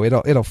 Oh,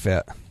 it'll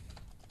fit.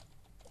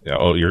 Yeah.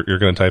 Oh, you're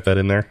going to type that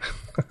in there?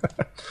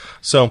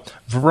 So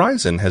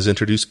Verizon has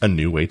introduced a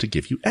new way to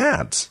give you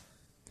ads.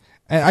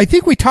 And I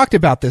think we talked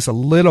about this a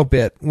little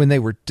bit when they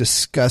were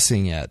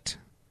discussing it.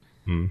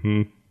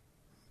 Mm-hmm.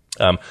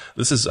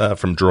 This is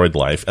from Droid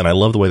Life, and I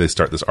love the way they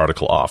start this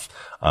article off.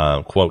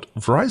 Quote,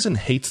 Verizon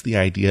hates the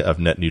idea of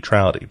net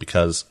neutrality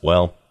because,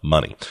 well,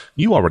 money.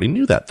 You already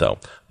knew that, though.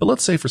 But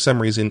let's say for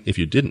some reason, if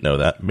you didn't know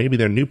that, maybe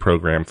their new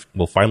program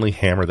will finally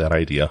hammer that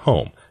idea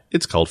home.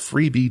 It's called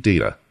Freebie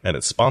Data, and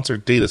it's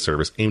sponsored data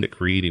service aimed at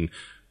creating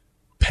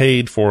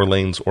paid for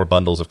lanes or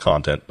bundles of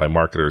content by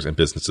marketers and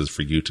businesses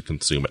for you to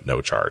consume at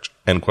no charge.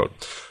 End quote.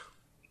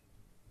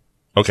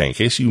 Okay, in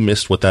case you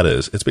missed what that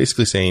is, it's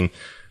basically saying,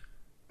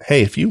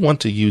 hey, if you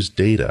want to use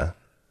data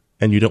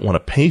and you don't want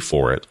to pay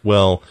for it,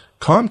 well,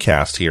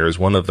 Comcast here is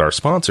one of our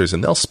sponsors,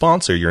 and they'll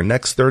sponsor your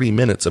next 30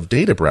 minutes of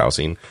data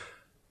browsing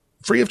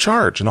free of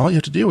charge, and all you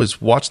have to do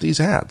is watch these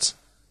ads.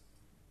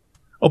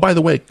 Oh, by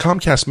the way,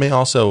 Comcast may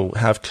also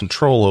have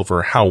control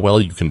over how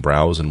well you can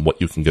browse and what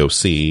you can go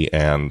see,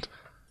 and...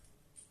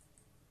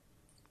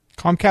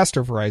 Comcast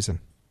or Verizon?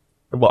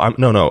 Well,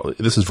 no,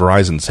 this is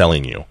Verizon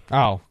telling you.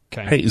 Oh,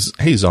 okay.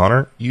 Hey,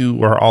 Zoner,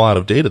 you are all out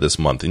of data this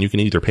month, and you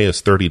can either pay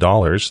us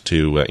 $30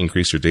 to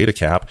increase your data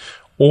cap,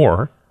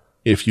 or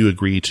if you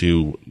agree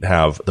to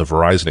have the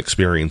Verizon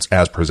experience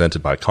as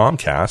presented by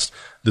Comcast,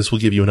 this will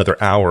give you another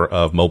hour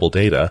of mobile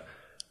data,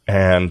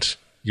 and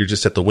you're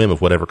just at the whim of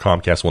whatever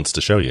Comcast wants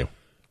to show you.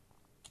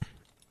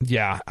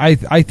 Yeah,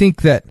 I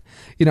think that,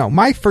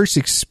 my first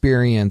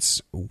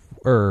experience,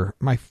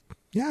 my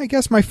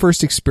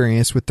first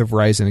experience with the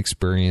Verizon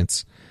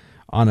experience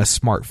on a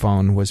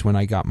smartphone was when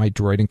I got my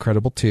Droid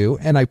Incredible 2,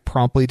 and I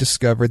promptly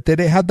discovered that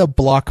it had the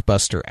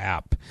Blockbuster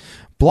app.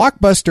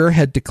 Blockbuster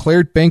had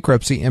declared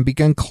bankruptcy and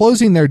begun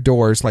closing their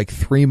doors like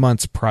 3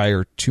 months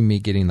prior to me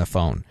getting the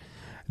phone.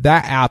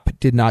 That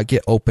app did not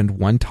get opened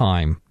one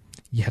time,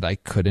 yet I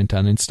couldn't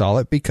uninstall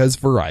it because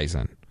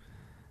Verizon.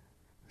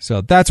 So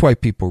that's why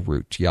people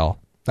root, y'all.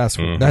 That's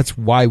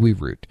why we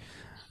root.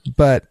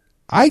 But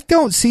I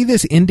don't see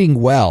this ending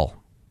well.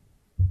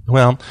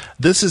 Well,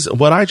 this is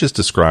what I just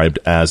described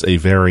as a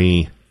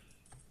very,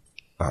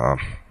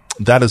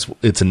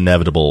 it's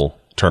inevitable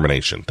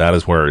termination. That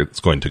is where it's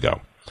going to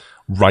go.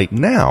 Right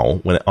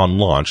now, on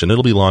launch, and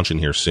it'll be launching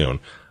here soon,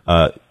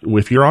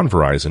 if you're on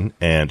Verizon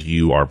and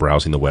you are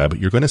browsing the web,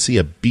 you're going to see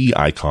a B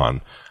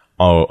icon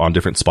on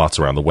different spots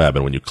around the web.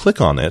 And when you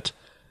click on it,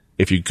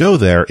 if you go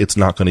there, it's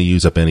not going to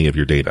use up any of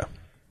your data.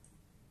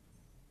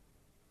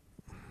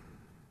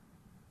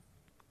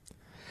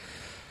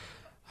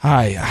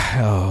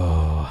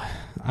 I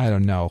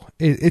don't know.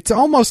 It's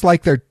almost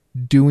like they're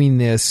doing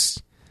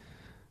this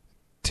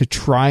to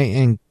try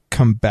and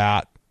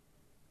combat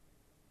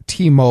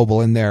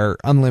T-Mobile and their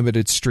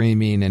unlimited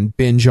streaming and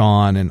binge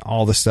on and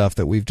all the stuff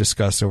that we've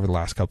discussed over the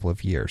last couple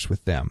of years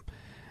with them.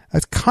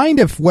 That's kind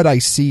of what I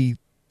see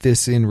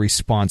this in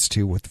response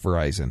to with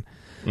Verizon.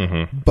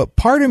 Mm-hmm. But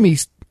part of me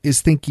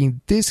is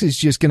thinking this is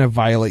just going to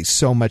violate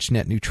so much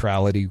net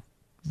neutrality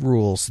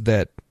rules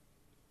that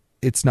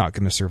it's not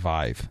going to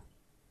survive.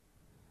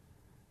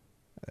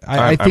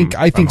 I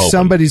think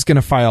somebody's going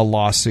to file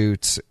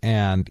lawsuits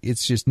and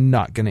it's just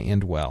not going to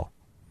end well.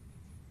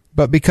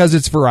 But because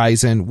it's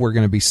Verizon, we're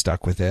going to be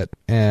stuck with it,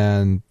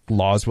 and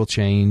laws will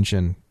change,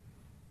 and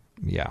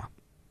yeah.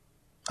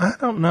 I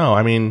don't know.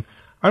 I mean,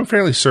 I'm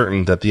fairly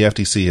certain that the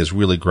FTC has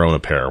really grown a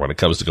pair when it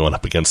comes to going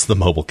up against the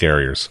mobile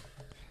carriers.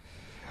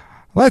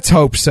 Let's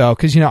hope so,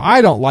 because,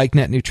 I don't like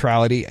net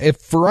neutrality.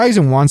 If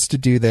Verizon wants to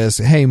do this,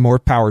 hey, more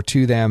power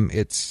to them.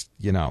 It's,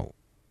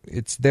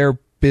 it's their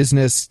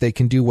business. They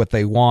can do what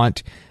they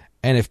want,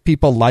 and if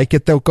people like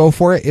it, they'll go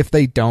for it. If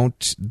they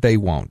don't, they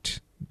won't.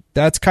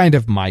 That's kind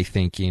of my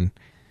thinking,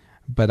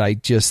 but I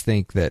just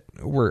think that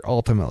we're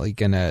ultimately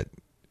going to,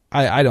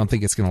 I don't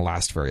think it's going to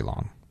last very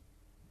long.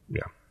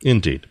 Yeah,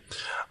 indeed.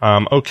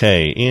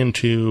 Okay,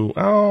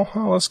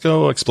 let's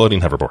go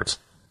exploding hoverboards.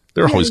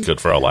 They're always good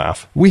for a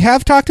laugh. We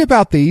have talked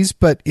about these,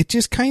 but it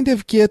just kind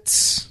of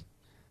gets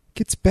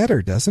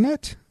better, doesn't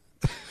it?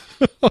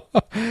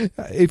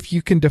 If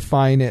you can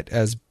define it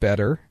as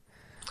better.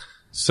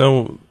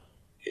 So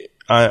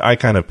I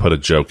kind of put a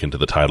joke into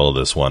the title of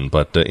this one,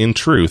 but in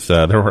truth,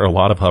 there were a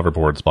lot of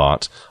hoverboards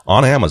bought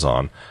on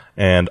Amazon,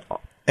 and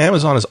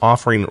Amazon is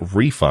offering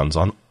refunds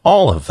on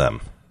all of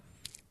them.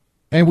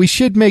 And we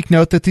should make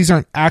note that these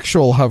aren't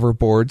actual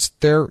hoverboards.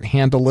 They're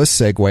handleless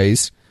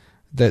Segways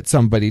that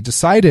somebody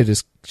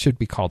decided should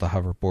be called a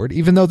hoverboard,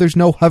 even though there's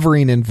no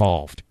hovering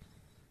involved.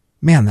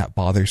 Man, that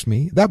bothers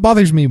me. That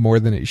bothers me more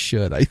than it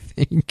should, I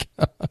think.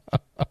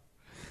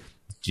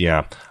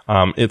 Yeah.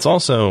 It's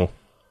also...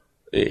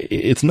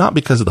 It's not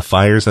because of the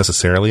fires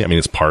necessarily. I mean,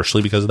 it's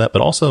partially because of that,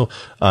 but also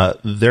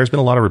there's been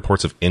a lot of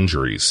reports of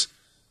injuries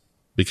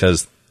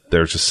because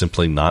they're just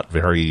simply not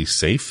very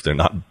safe. They're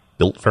not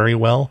built very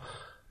well.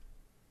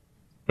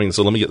 I mean,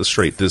 so let me get this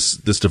straight. This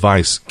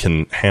device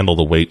can handle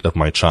the weight of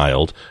my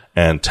child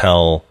and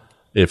tell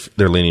if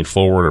they're leaning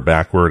forward or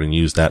backward and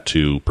use that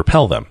to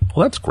propel them.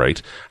 Well, that's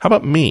great. How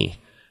about me?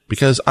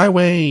 Because I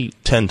weigh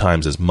 10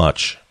 times as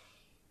much.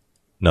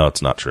 No,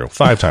 it's not true.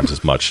 5 times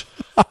as much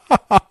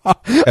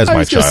as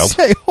my child.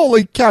 Say,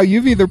 holy cow,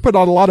 you've either put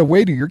on a lot of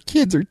weight or your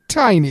kids are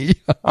tiny.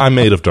 I'm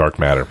made of dark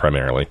matter,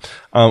 primarily.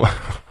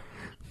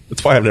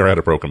 That's why I've never had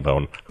a broken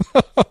bone.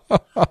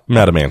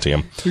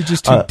 Adamantium. You're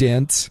just too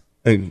dense.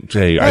 Hey,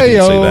 I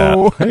didn't say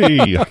that.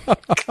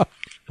 Hey.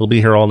 We'll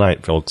be here all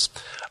night, folks.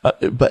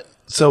 But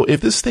so if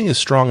this thing is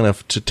strong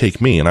enough to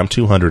take me, and I'm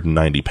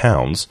 290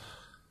 pounds,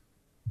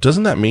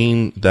 doesn't that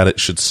mean that it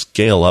should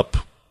scale up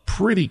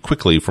pretty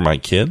quickly for my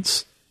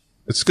kids?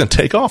 It's going to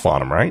take off on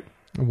them, right?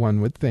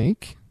 One would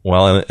think.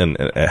 Well, and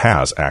it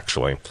has,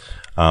 actually.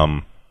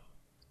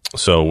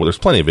 So there's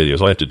plenty of videos.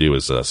 All you have to do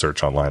is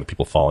search online of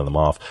people falling them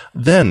off.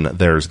 Then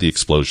there's the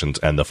explosions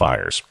and the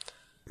fires.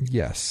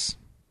 Yes.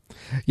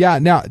 Yeah,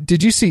 now,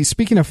 did you see,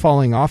 speaking of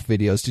falling off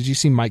videos, did you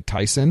see Mike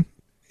Tyson?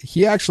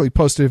 He actually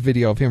posted a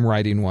video of him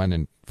riding one,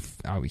 and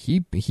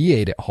he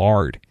ate it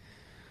hard.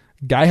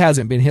 Guy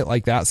hasn't been hit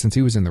like that since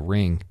he was in the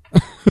ring.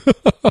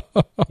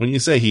 When you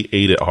say he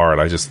ate it hard,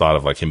 I just thought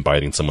of like him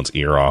biting someone's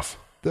ear off.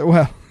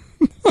 Well,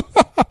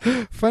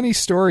 funny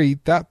story,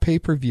 that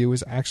pay-per-view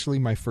was actually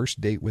my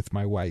first date with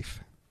my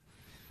wife.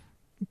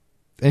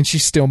 And she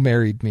still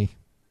married me.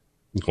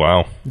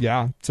 Wow.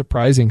 Yeah,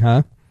 surprising,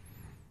 huh?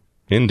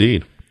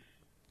 Indeed.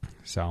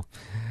 So,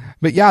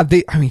 but yeah,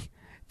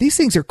 these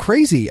things are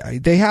crazy.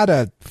 They had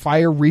a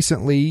fire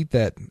recently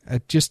that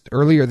just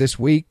earlier this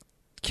week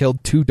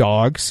killed 2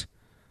 dogs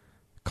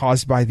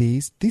caused by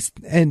these,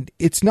 and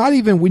it's not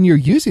even when you're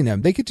using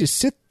them. They could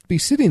just be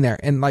sitting there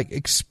and like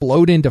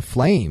explode into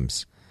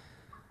flames.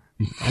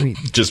 I mean,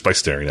 just by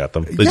staring at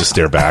them, they just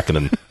stare back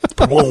and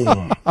then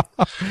boom.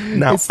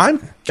 Now,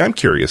 I'm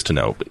curious to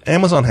know.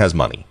 Amazon has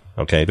money.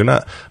 Okay, they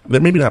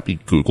maybe not be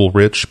Google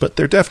rich, but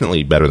they're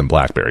definitely better than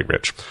BlackBerry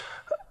rich.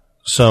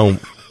 So,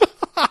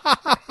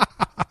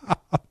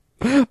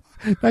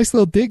 nice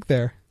little dig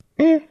there.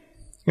 We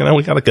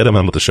got to get them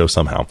onto the show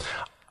somehow.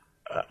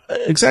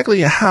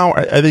 Exactly how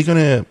are they going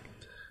to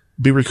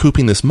be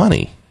recouping this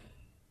money?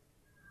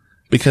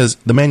 Because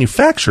the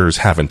manufacturers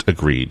haven't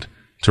agreed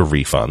to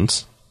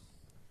refunds.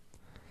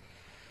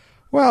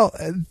 Well,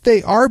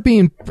 they are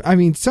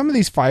some of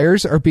these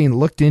fires are being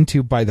looked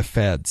into by the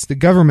feds. The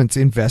government's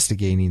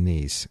investigating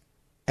these.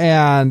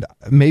 And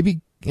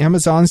maybe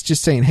Amazon's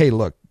just saying, hey,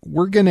 look,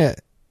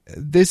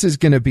 this is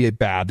going to be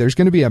bad. There's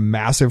going to be a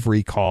massive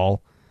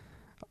recall.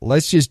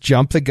 Let's just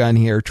jump the gun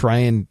here, try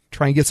and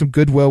get some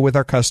goodwill with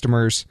our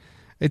customers.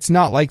 It's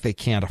not like they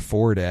can't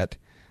afford it.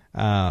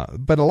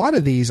 But a lot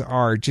of these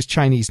are just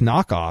Chinese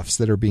knockoffs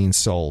that are being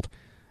sold.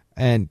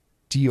 And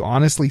do you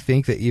honestly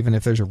think that even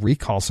if there's a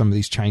recall, some of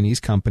these Chinese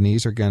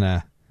companies are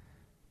gonna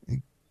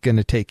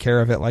take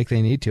care of it like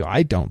they need to?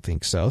 I don't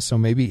think so. So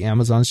maybe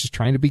Amazon's just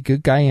trying to be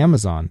good guy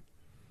Amazon.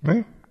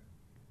 Right.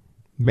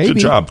 Maybe.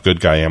 Good job, good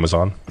guy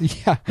Amazon.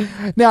 Yeah.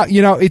 Now,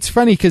 it's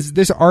funny because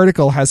this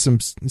article has some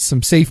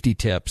safety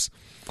tips.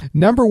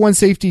 Number one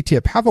safety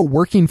tip, have a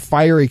working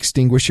fire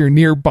extinguisher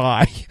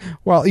nearby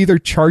while either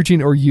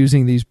charging or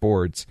using these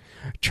boards.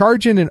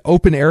 Charge in an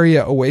open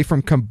area away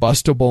from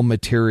combustible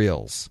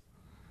materials.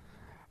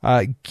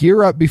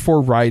 Gear up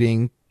before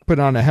riding. Put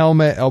on a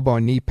helmet, elbow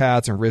and knee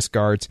pads, and wrist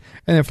guards.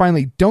 And then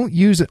finally, don't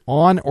use it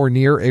on or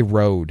near a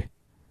road.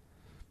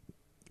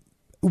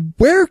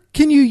 Where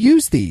can you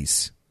use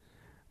these?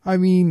 I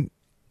mean,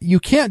 you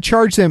can't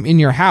charge them in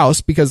your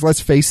house because,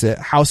 let's face it,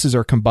 houses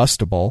are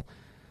combustible.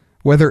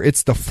 Whether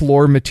it's the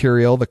floor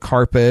material, the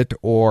carpet,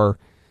 or,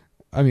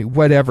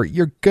 whatever.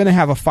 You're going to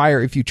have a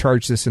fire if you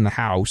charge this in the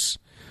house.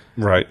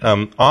 Right.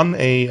 On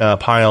a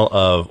pile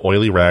of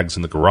oily rags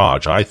in the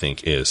garage, I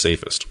think is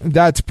safest.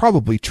 That's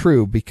probably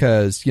true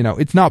because,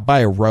 it's not by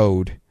a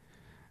road.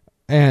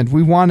 And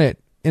we want it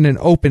in an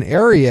open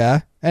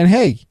area. And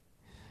hey,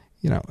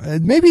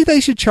 maybe they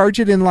should charge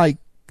it in like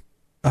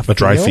a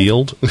dry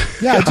field.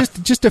 Yeah,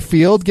 just a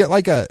field. Get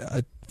like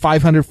a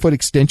 500-foot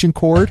extension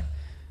cord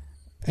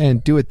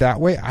and do it that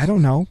way. I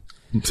don't know.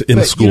 In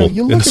the school.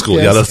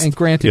 And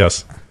granted,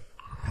 yes.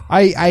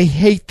 I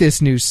hate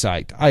this news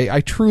site. I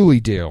truly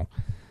do.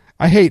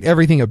 I hate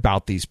everything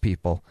about these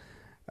people.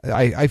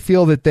 I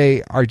feel that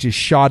they are just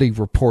shoddy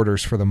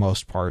reporters for the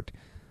most part.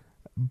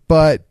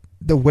 But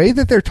the way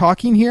that they're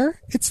talking here,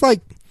 it's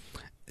like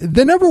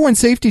the number one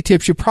safety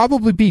tip should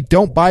probably be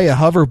don't buy a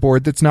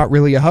hoverboard that's not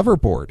really a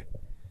hoverboard.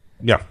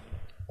 Yeah.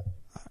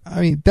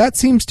 That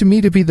seems to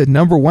me to be the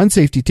number one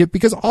safety tip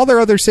because all their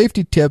other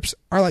safety tips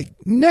are like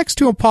next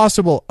to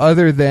impossible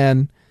other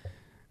than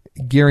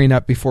gearing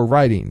up before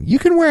riding. You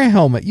can wear a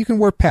helmet. You can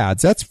wear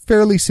pads. That's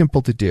fairly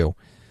simple to do.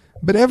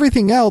 But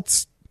everything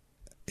else,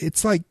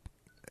 it's like,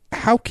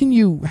 how can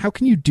you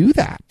do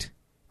that?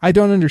 I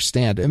don't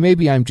understand. And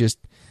maybe I'm just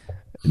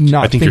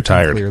not. I think you're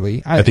tired.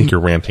 Clearly. I think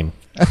you're ranting.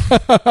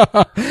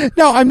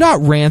 No, I'm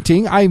not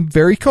ranting. I'm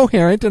very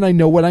coherent and I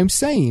know what I'm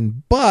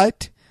saying,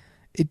 but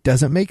it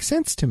doesn't make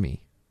sense to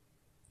me.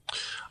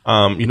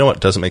 You know what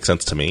doesn't make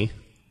sense to me?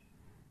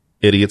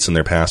 Idiots and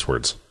their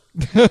passwords.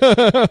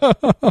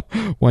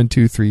 1,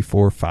 2, 3,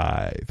 4,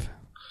 5.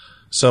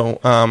 So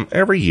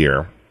every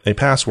year a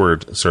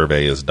password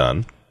survey is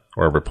done,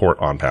 or a report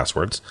on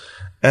passwords,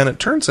 and it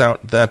turns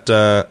out that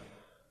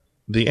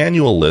the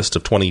annual list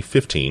of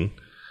 2015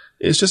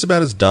 is just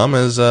about as dumb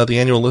as the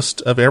annual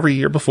list of every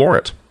year before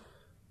it.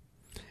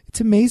 It's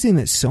amazing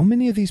that so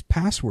many of these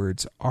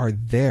passwords are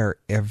there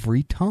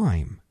every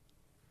time.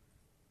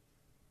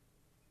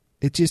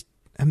 It just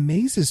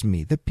amazes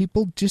me that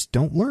people just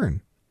don't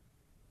learn.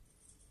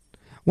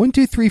 1,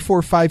 2, 3,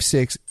 4, 5,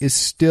 6 is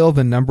still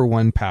the number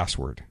one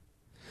password.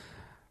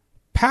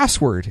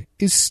 Password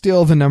is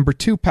still the number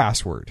 2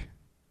 password.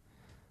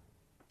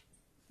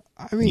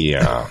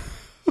 Yeah.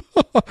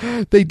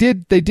 They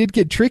did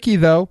get tricky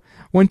though.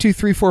 1, 2,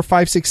 3, 4,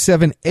 5, 6,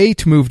 7,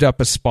 8 moved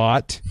up a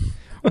spot.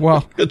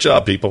 Well, good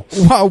job, people.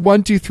 Well,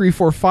 1, 2, 3,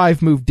 4,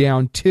 5 moved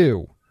down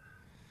 2.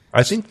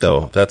 I think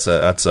though that's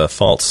a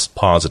false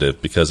positive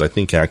because I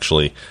think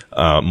actually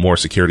more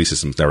security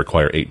systems now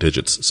require 8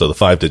 digits, so the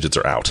 5 digits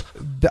are out.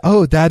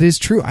 Oh, that is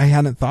true. I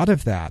hadn't thought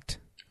of that.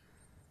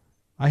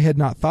 I had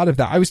not thought of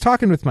that. I was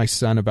talking with my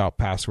son about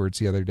passwords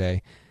the other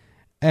day,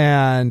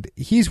 and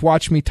he's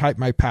watched me type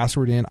my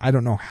password in I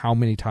don't know how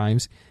many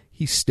times.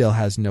 He still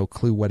has no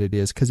clue what it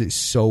is because it's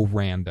so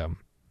random.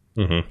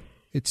 Mm-hmm.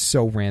 It's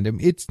so random.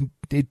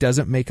 It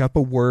doesn't make up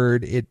a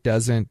word. It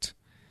doesn't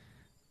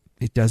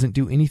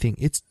do anything.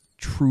 It's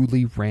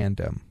truly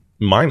random.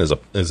 Mine is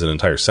an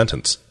entire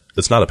sentence.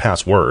 It's not a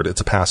password. It's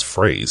a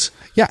passphrase.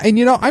 Yeah, and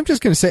I'm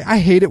just going to say I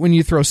hate it when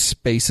you throw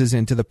spaces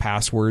into the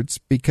passwords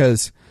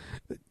because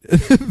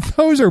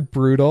those are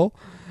brutal.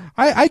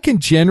 I can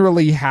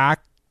generally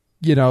hack,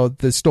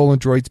 the Stolen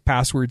Droids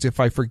passwords if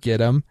I forget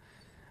them,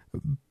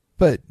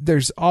 but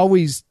there's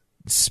always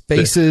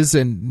spaces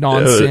and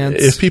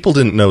nonsense. If people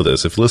didn't know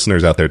this, if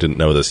listeners out there didn't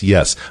know this,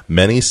 yes,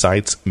 many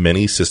sites,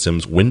 many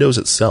systems, Windows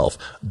itself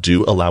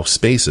do allow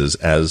spaces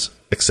as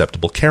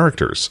acceptable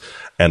characters.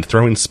 And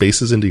throwing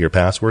spaces into your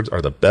passwords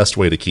are the best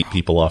way to keep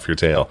people off your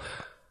tail.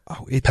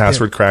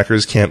 Password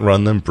crackers can't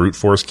run them. Brute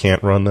force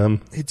can't run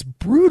them. It's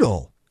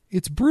brutal.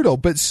 It's brutal,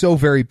 but so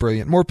very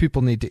brilliant. More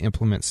people need to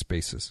implement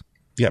spaces.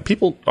 Yeah,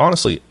 people,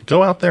 honestly,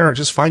 go out there and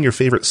just find your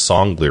favorite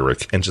song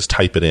lyric and just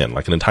type it in,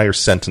 like an entire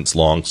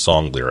sentence-long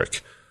song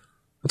lyric.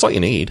 That's all you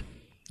need.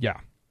 Yeah.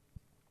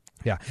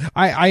 Yeah.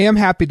 I am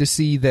happy to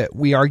see that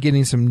we are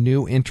getting some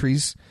new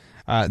entries.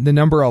 The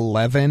number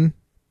 11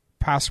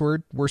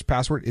 password, worst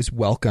password, is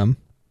welcome.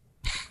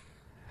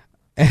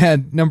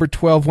 And number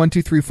 12, 1,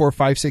 2, 3, 4,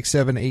 5, 6,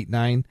 7, 8,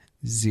 9,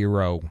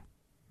 0.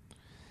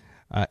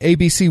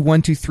 ABC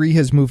 123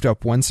 has moved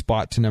up 1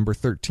 spot to number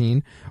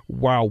 13,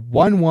 while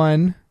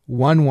 11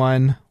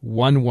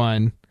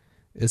 1111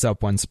 is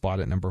up 1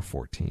 spot at number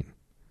 14.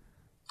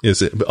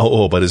 Is it?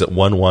 But is it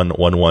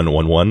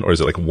 111111 or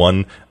is it like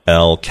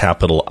 1L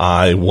capital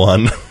I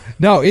 1?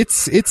 No, it's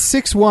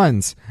 6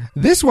 ones.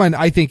 This one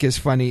I think is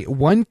funny.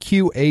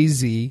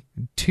 1QAZ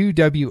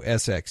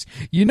 2WSX.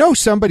 You know,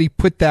 somebody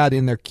put that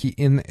in their key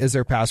as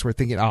their password,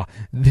 thinking, "Oh,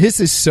 this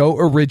is so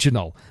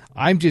original.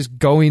 I'm just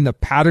going the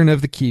pattern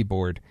of the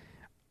keyboard.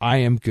 I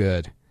am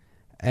good."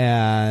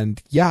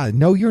 And yeah,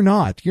 no, you're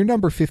not. You're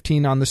number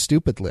 15 on the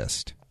stupid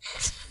list.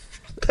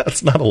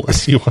 That's not a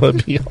list you want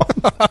to be on.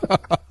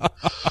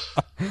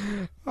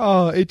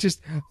 Oh, it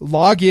just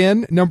log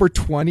in number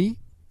 20.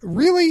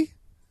 Really?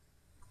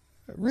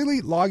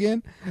 Log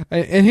in?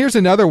 And here's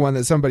another one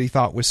that somebody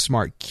thought was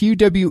smart.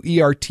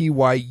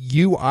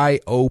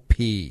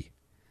 QWERTYUIOP.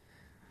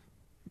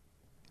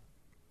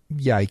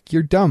 Yike,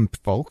 you're dumb,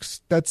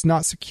 folks. That's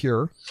not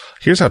secure.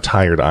 Here's how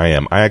tired I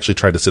am. I actually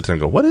tried to sit there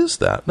and go, what is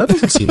that? That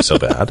doesn't seem so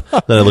bad.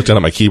 Then I looked down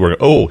at my keyboard and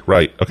go, oh,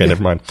 right. Okay,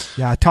 never mind.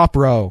 Yeah, top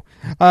row.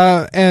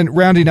 And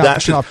rounding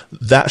out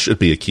that should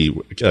be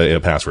a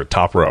password.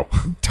 Top row.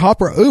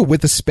 Top row. Ooh,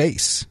 with a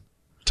space.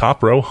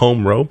 Top row,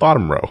 home row,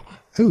 bottom row.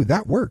 Ooh,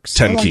 that works.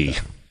 10 key.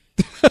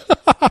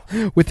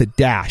 With a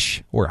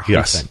dash or a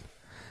hyphen.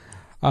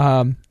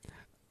 Yes.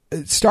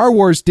 Star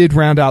Wars did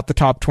round out the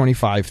top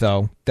 25,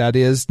 though. That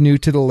is new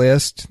to the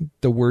list.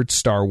 The word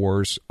Star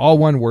Wars. All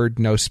one word,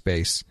 no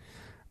space.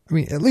 I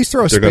mean, at least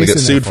throw a space in there. They're going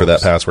to get sued for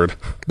that password.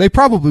 They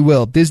probably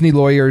will. Disney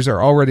lawyers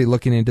are already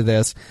looking into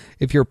this.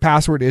 If your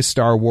password is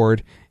Star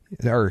Wars,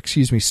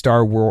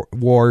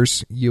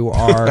 you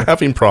are...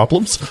 having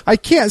problems? I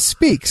can't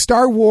speak.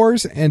 Star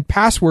Wars and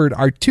password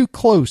are too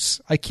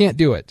close. I can't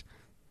do it.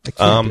 I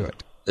can't do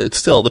it. It's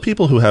still, the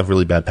people who have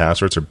really bad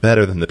passwords are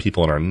better than the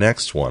people in our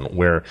next one,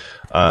 where,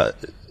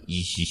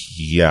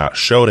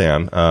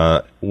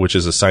 Shodan, which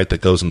is a site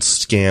that goes and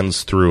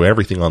scans through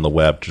everything on the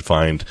web to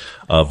find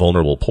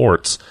vulnerable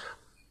ports.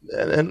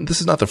 And this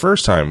is not the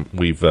first time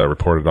we've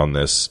reported on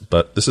this,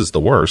 but this is the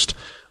worst.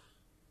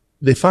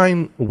 They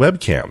find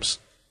webcams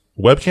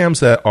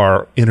that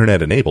are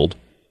internet enabled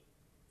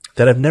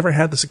that have never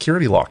had the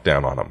security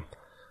lockdown on them.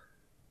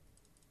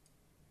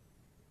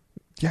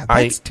 Yeah,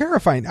 that's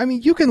terrifying. I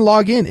mean, you can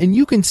log in and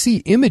you can see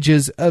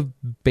images of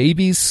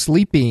babies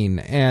sleeping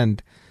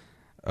and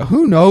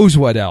who knows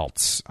what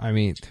else. I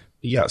mean...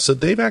 Yeah, so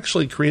they've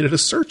actually created a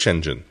search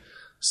engine.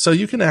 So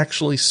you can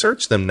actually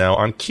search them now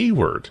on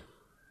keyword.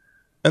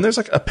 And there's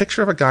like a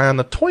picture of a guy on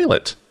the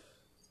toilet.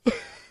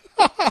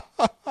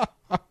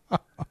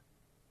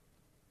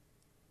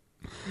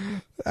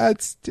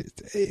 That's...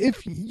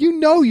 If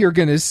you know you're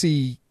going to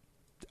see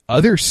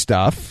other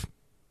stuff,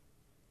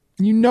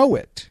 you know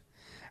it.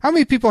 How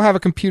many people have a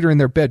computer in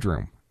their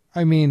bedroom?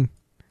 I mean,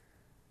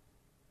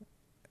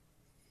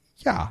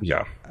 yeah.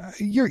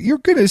 You're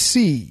going to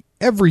see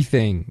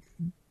everything.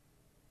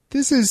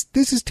 This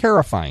is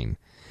terrifying.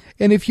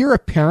 And if you're a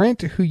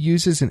parent who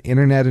uses an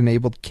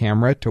internet-enabled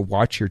camera to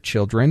watch your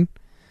children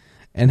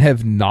and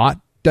have not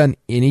done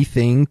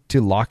anything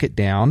to lock it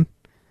down,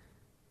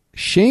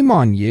 shame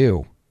on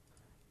you.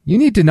 You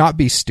need to not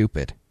be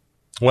stupid.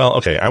 Well,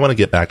 okay, I want to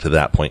get back to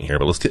that point here,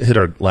 but let's hit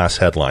our last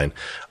headline.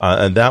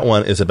 And that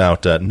one is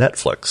about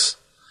Netflix.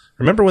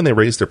 Remember when they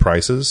raised their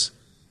prices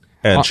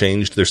and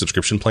changed their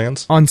subscription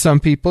plans? On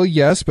some people,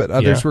 yes, but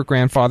others were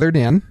grandfathered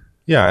in.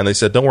 Yeah, and they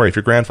said, don't worry, if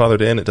you're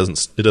grandfathered in, it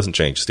doesn't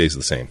change, it stays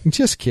the same.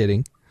 Just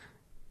kidding.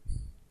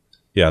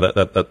 Yeah,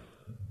 that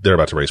they're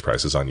about to raise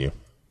prices on you.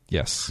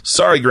 Yes.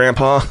 Sorry,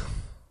 Grandpa.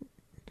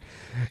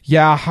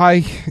 Yeah,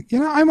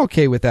 I'm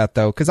okay with that,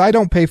 though, because I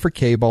don't pay for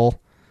cable.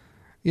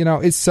 You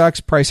know, it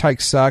sucks. Price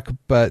hikes suck,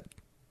 but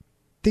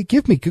they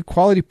give me good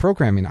quality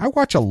programming. I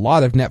watch a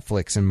lot of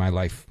Netflix in my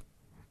life.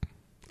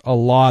 A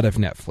lot of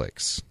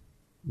Netflix.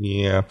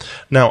 Yeah.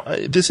 Now,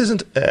 this is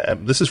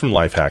from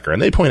Lifehacker,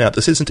 and they point out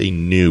this isn't a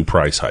new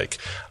price hike.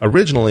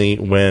 Originally,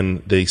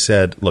 when they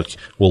said, look,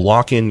 we'll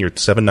lock in your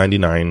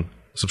 $7.99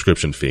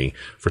 subscription fee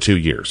for 2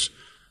 years.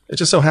 It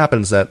just so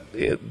happens that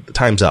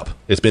time's up.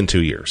 It's been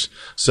 2 years.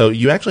 So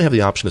you actually have the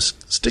option of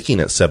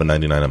sticking at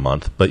 $7.99 a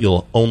month, but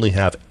you'll only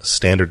have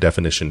standard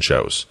definition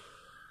shows.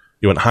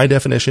 You want high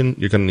definition,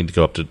 you're going to need to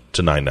go up to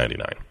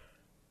 $9.99.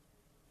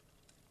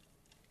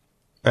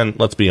 And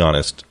let's be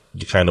honest,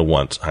 you kind of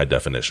want high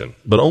definition,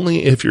 but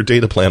only if your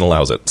data plan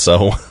allows it.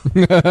 So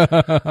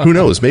who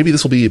knows? Maybe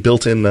this will be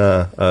built-in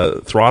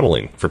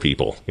throttling for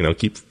people. You know,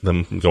 keep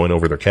them going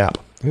over their cap.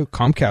 Ooh,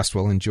 Comcast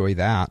will enjoy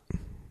that.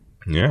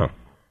 Yeah.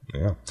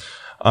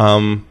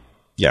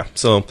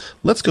 So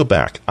let's go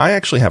back. I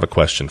actually have a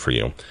question for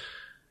you.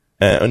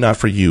 Not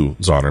for you,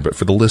 Zoner, but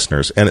for the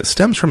listeners. And it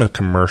stems from a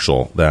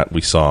commercial that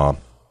we saw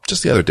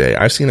just the other day.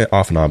 I've seen it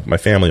off and on. My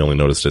family only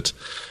noticed it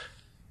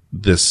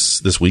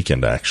this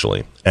weekend,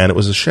 actually. And it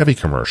was a Chevy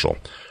commercial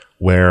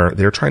where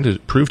they're trying to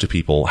prove to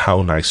people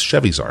how nice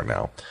Chevys are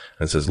now.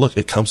 And it says, look,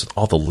 it comes with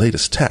all the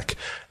latest tech.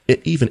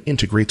 It even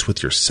integrates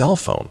with your cell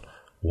phone.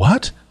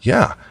 What?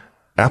 Yeah.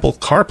 Apple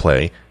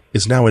CarPlay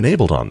is now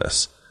enabled on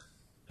this.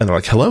 And they're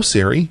like, hello,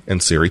 Siri.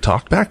 And Siri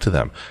talked back to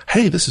them.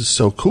 Hey, this is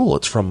so cool.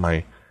 It's from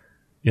my,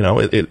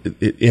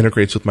 it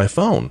integrates with my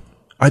phone.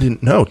 I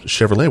didn't know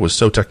Chevrolet was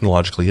so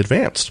technologically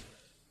advanced.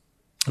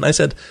 And I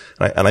said,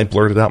 and I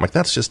blurted out, I'm like,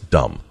 that's just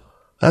dumb.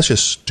 That's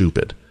just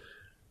stupid.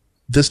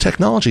 This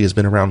technology has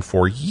been around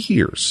for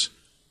years.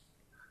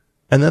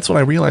 And that's when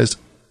I realized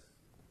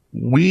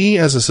we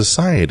as a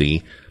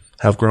society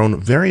have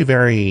grown very,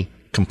 very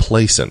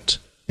complacent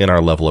in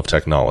our level of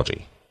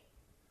technology.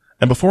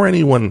 And before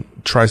anyone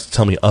tries to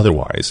tell me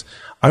otherwise,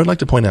 I would like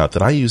to point out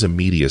that I use a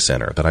media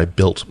center that I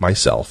built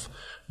myself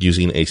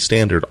using a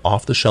standard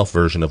off-the-shelf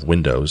version of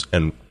Windows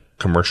and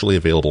commercially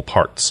available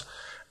parts.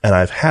 And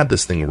I've had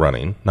this thing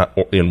running, not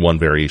in one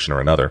variation or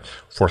another,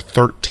 for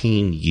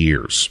 13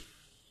 years.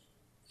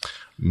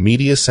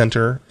 Media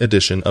Center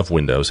edition of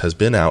Windows has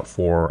been out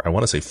for, I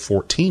want to say,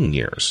 14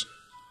 years.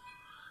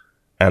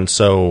 And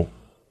so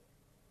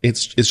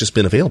it's just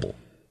been available.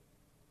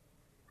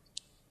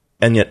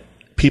 And yet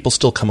people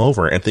still come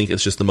over and think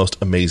it's just the most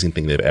amazing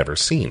thing they've ever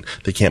seen.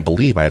 They can't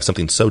believe I have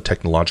something so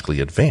technologically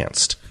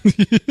advanced.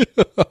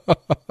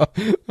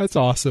 That's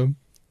awesome.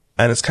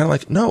 And it's kind of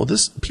like, no,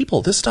 this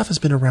stuff has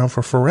been around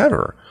for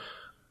forever.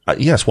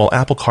 Yes, while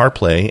Apple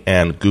CarPlay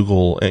and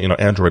Google,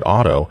 Android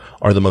Auto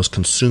are the most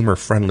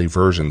consumer-friendly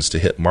versions to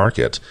hit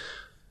market,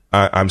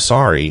 I'm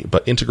sorry,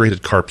 but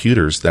integrated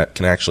computers that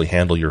can actually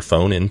handle your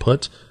phone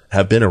input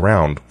have been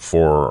around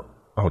for,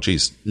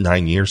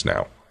 9 years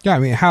now. Yeah, I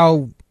mean,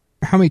 how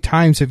many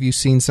times have you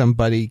seen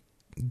somebody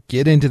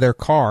get into their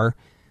car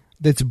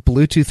that's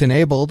Bluetooth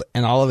enabled,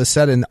 and all of a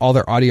sudden all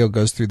their audio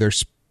goes through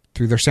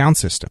their sound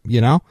system?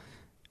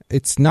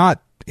 It's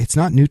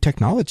not new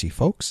technology,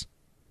 folks.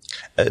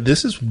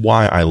 This is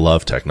why I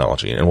love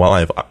technology, and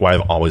why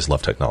I've always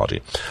loved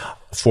technology.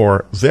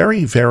 For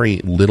very, very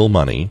little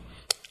money,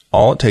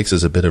 all it takes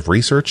is a bit of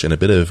research and a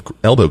bit of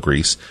elbow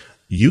grease.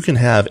 You can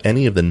have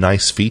any of the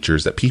nice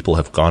features that people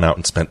have gone out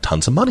and spent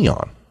tons of money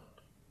on.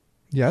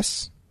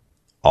 Yes.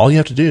 All you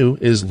have to do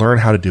is learn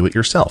how to do it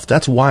yourself.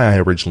 That's why I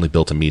originally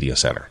built a media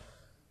center.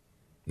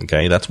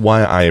 Okay, that's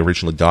why I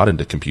originally got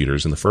into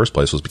computers in the first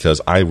place, was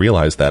because I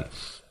realized that,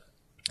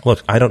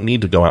 look, I don't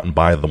need to go out and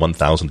buy the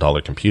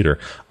 $1,000 computer.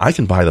 I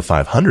can buy the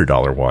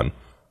 $500 one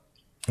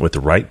with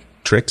the right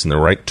tricks and the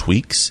right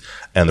tweaks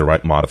and the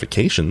right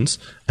modifications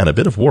and a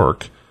bit of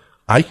work.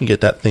 I can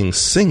get that thing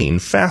singing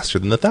faster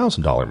than the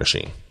 $1,000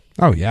 machine.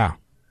 Oh, yeah.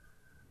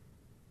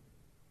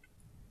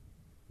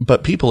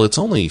 But people, it's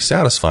only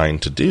satisfying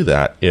to do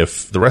that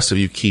if the rest of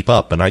you keep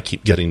up and I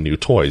keep getting new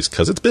toys,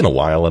 because it's been a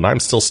while and I'm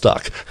still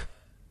stuck.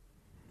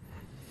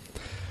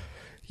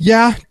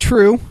 Yeah,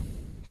 true.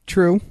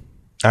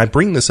 I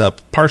bring this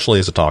up partially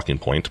as a talking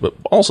point, but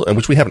also, and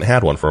which we haven't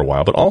had one for a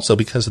while, but also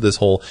because of this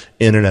whole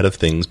Internet of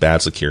Things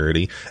bad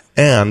security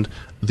and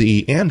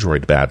the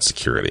Android bad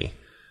security.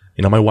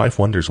 My wife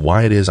wonders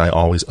why it is I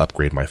always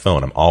upgrade my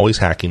phone. I'm always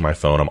hacking my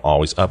phone. I'm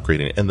always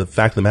upgrading it. And the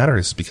fact of the matter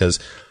is because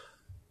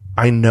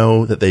I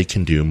know that they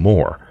can do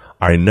more.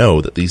 I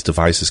know that these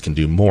devices can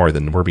do more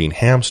than we're being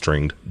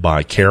hamstringed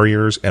by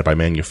carriers and by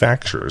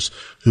manufacturers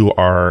who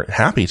are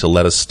happy to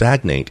let us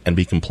stagnate and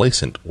be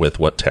complacent with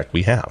what tech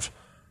we have.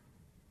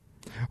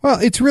 Well,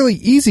 it's really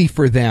easy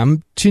for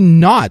them to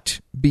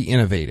not be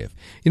innovative.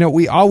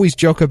 We always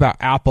joke about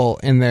Apple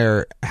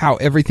and how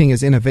everything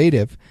is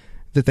innovative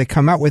that they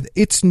come out with.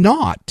 It's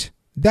not.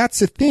 That's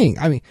the thing.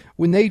 I mean,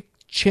 when they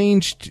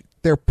changed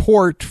their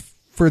port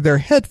for their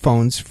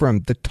headphones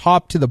from the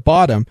top to the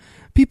bottom,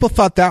 people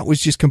thought that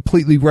was just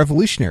completely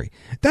revolutionary.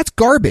 That's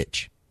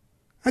garbage.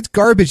 That's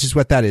garbage is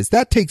what that is.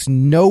 That takes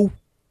no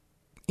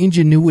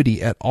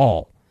ingenuity at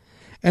all.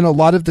 And a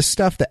lot of the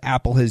stuff that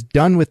Apple has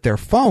done with their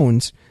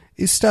phones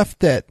is stuff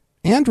that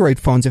Android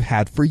phones have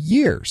had for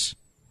years.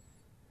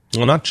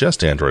 Well, not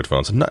just Android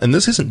phones. And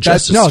this isn't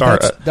just to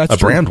start a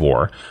brand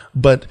war,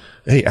 but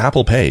hey,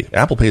 Apple Pay.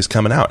 Apple Pay is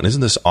coming out. And isn't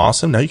this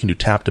awesome? Now you can do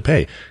tap to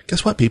pay.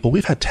 Guess what, people?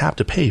 We've had tap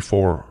to pay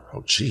for,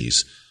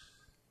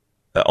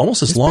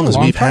 almost as long as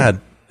we've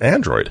had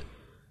Android.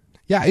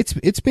 Yeah,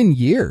 it's been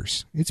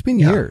years. It's been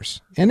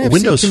years. NFC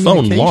Windows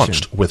Phone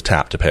launched with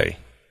tap to pay.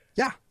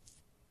 Yeah.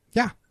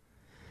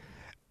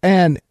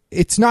 And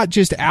it's not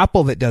just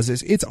Apple that does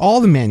this. It's all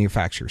the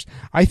manufacturers.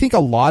 I think a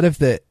lot of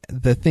the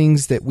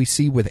things that we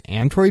see with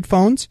Android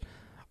phones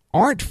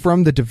aren't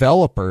from the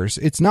developers.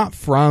 It's not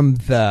from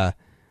the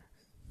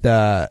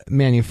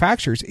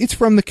manufacturers. It's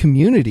from the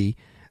community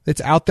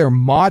that's out there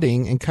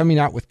modding and coming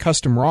out with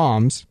custom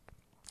ROMs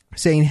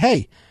saying,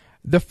 hey,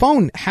 the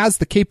phone has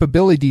the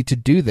capability to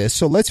do this,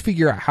 so let's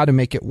figure out how to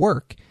make it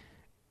work.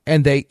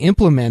 And they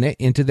implement it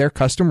into their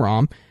custom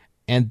ROM.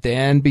 And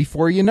then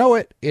before you know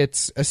it,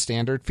 it's a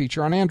standard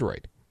feature on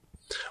Android.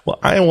 Well,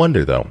 I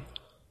wonder, though,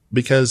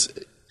 because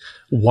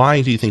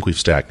why do you think we've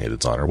stagnated,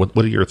 Zonner?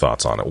 What are your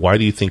thoughts on it? Why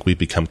do you think we've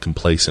become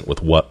complacent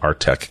with what our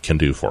tech can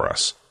do for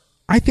us?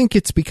 I think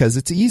it's because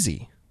it's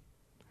easy.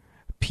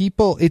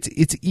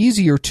 It's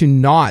easier to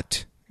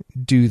not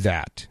do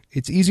that.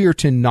 It's easier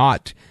to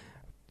not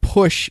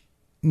push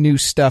new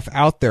stuff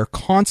out there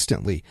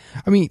constantly.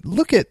 Let's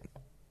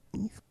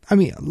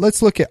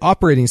look at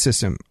operating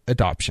system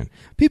adoption.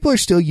 People are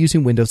still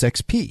using Windows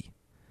XP.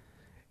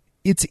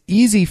 It's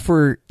easy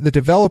for the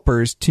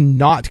developers to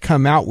not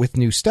come out with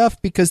new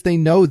stuff because they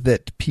know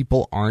that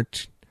people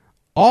aren't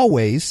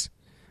always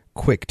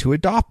quick to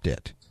adopt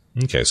it.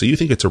 Okay, so you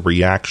think it's a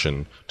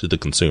reaction to the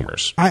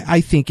consumers?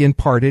 I think in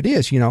part it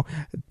is.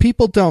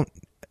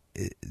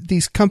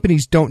 These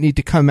companies don't need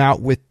to come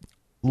out with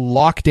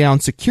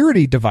lockdown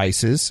security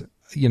devices,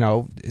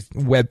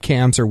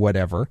 webcams or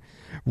whatever.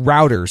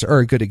 Routers are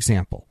a good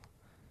example.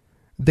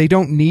 They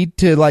don't need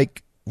to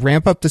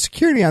ramp up the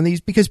security on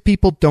these because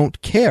people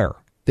don't care.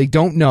 They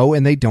don't know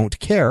and they don't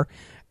care.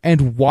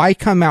 And why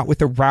come out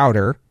with a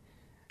router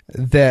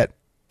that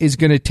is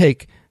going to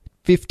take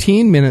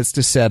 15 minutes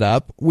to set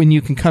up when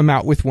you can come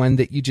out with one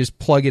that you just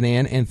plug it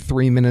in and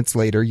 3 minutes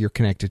later you're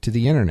connected to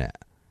the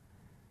internet?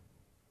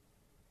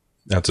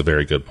 That's a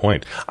very good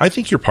point. I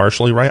think you're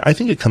partially right. I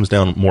think it comes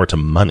down more to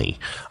money.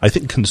 I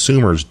think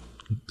consumers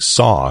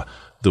saw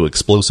the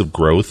explosive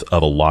growth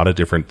of a lot of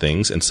different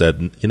things and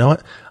said, you know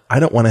what? I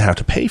don't want to have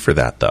to pay for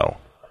that, though.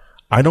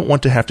 I don't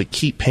want to have to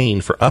keep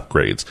paying for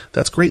upgrades.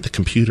 That's great. The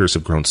computers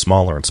have grown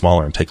smaller and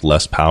smaller and take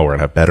less power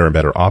and have better and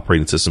better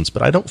operating systems,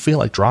 but I don't feel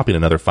like dropping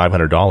another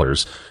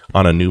 $500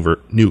 on a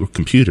new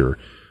computer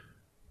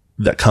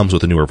that comes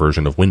with a newer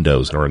version of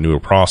Windows or a newer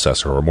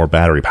processor or more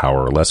battery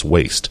power or less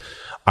waste.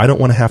 I don't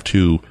want to have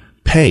to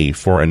pay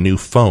for a new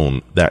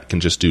phone that can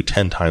just do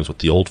 10 times what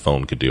the old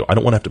phone could do. I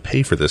don't want to have to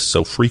pay for this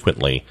so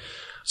frequently.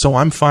 So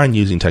I'm fine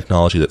using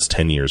technology that's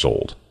 10 years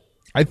old.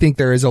 I think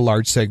there is a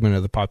large segment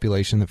of the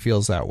population that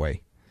feels that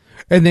way.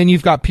 And then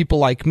you've got people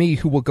like me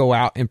who will go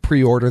out and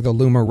pre-order the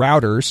Luma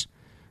routers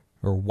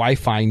or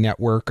Wi-Fi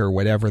network or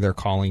whatever they're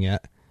calling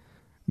it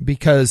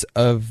because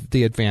of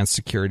the advanced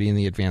security and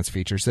the advanced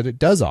features that it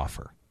does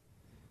offer.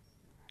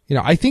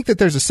 I think that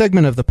there's a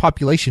segment of the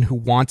population who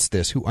wants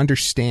this, who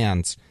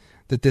understands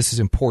that this is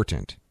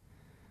important.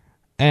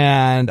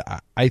 And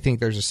I think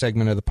there's a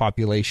segment of the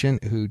population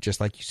who,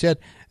 just like you said,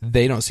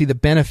 they don't see the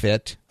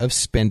benefit of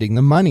spending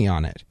the money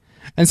on it.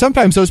 And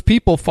sometimes those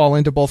people fall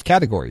into both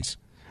categories.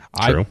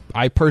 True.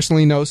 I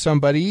personally know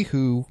somebody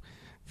who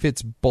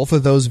fits both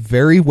of those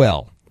very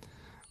well.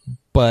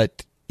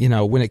 But,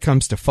 when it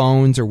comes to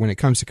phones or when it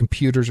comes to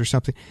computers or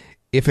something,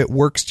 if it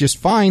works just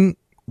fine,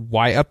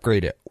 why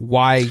upgrade it?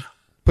 Why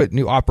put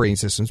new operating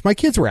systems? My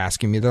kids were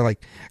asking me, they're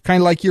like,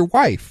 kind of like your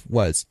wife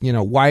was,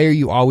 why are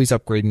you always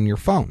upgrading your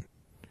phone?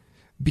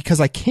 Because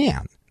I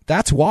can.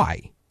 That's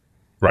why.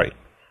 Right.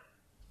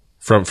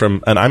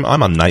 And I'm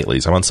on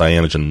Nightly's. I'm on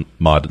Cyanogen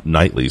Mod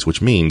Nightly's,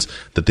 which means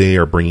that they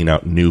are bringing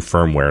out new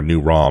firmware,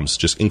 new ROMs,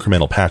 just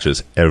incremental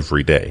patches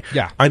every day.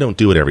 Yeah. I don't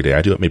do it every day.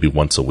 I do it maybe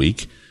once a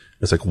week.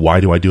 It's like,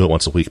 why do I do it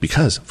once a week?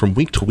 Because from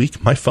week to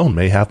week, my phone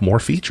may have more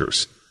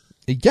features.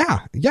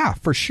 Yeah,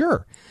 for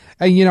sure.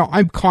 And,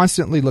 I'm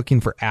constantly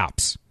looking for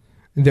apps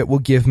that will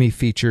give me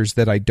features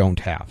that I don't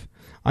have.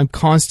 I'm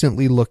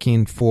constantly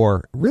looking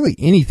for really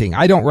anything.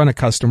 I don't run a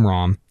custom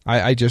ROM.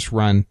 I just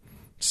run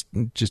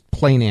just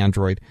plain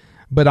Android.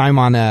 But I'm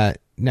on a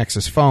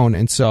Nexus phone,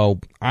 and so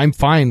I'm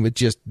fine with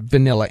just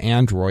vanilla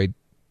Android.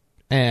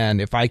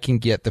 And if I can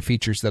get the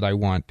features that I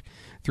want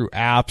through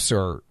apps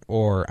or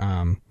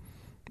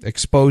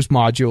exposed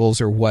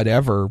modules or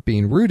whatever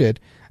being rooted,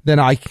 then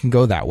I can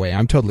go that way.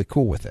 I'm totally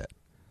cool with it.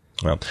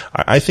 Well,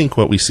 I think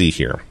what we see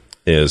here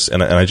is,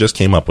 and I just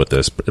came up with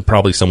this, but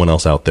probably someone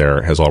else out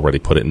there has already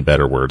put it in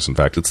better words. In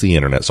fact, it's the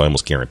internet, so I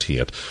almost guarantee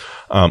it.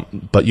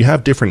 But you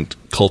have different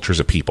cultures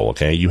of people,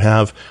 okay? You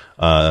have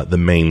the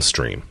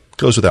mainstream.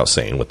 Goes without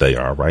saying what they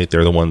are, right?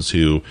 They're the ones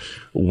who,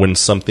 when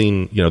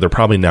something, they're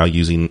probably now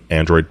using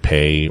Android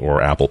Pay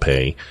or Apple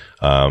Pay,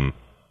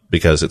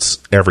 because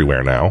it's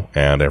everywhere now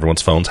and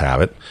everyone's phones have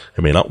it.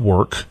 It may not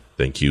work.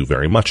 Thank you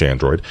very much,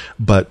 Android,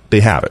 but they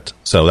have it.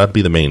 So that'd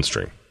be the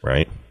mainstream,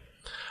 right?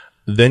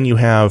 Then you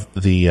have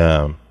the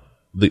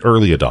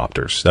early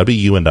adopters. That'd be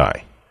you and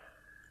I.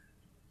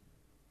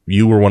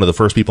 You were one of the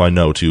first people I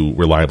know to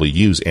reliably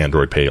use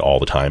Android Pay all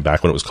the time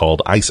back when it was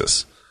called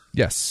ISIS.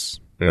 Yes.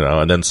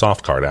 And then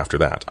SoftCard after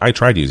that. I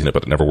tried using it,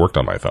 but it never worked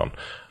on my phone.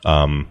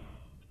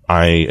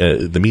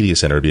 The Media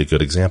Center would be a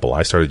good example.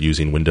 I started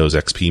using Windows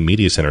XP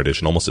Media Center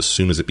Edition almost as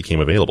soon as it became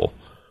available.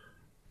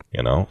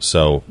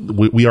 So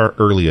we are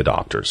early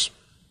adopters.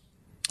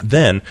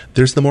 Then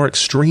there's the more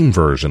extreme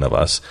version of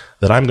us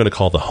that I'm going to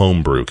call the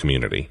homebrew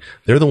community.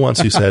 They're the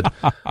ones who said,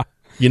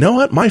 you know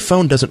what? My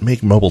phone doesn't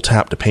make mobile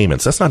tap to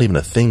payments. That's not even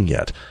a thing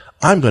yet.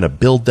 I'm going to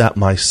build that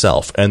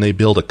myself. And they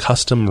build a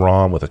custom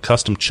ROM with a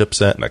custom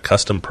chipset and a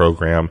custom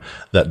program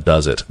that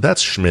does it.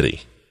 That's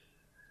Schmitty.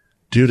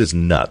 Dude is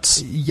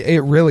nuts.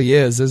 It really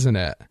is, isn't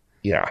it?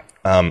 Yeah.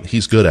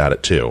 He's good at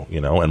it too,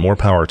 and more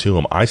power to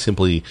him. I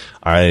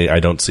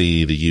don't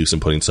see the use in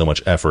putting so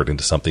much effort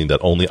into something that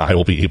only I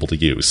will be able to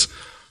use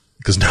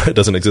because it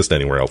doesn't exist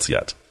anywhere else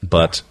yet.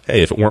 But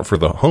hey, if it weren't for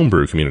the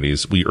homebrew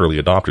communities, we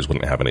early adopters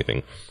wouldn't have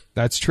anything.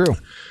 That's true.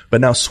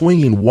 But now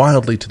swinging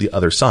wildly to the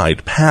other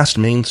side, past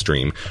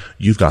mainstream,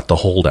 you've got the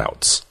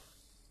holdouts.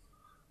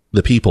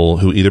 The people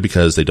who either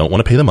because they don't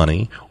want to pay the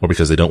money or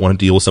because they don't want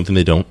to deal with something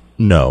they don't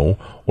know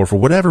or for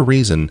whatever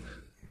reason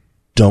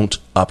don't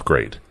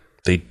upgrade.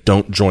 They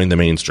don't join the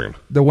mainstream.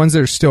 The ones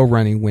that are still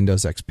running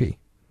Windows XP.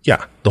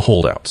 Yeah, the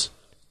holdouts.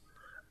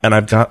 And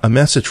I've got a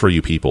message for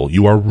you people.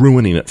 You are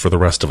ruining it for the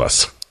rest of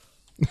us.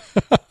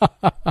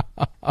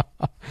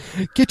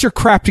 Get your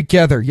crap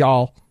together,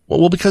 y'all.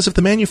 Well, because if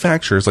the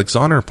manufacturers, like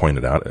Zoner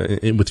pointed out,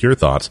 with your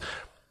thoughts,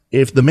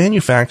 if the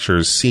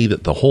manufacturers see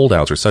that the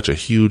holdouts are such a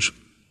huge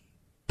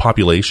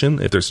population,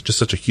 if there's just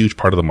such a huge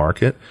part of the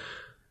market,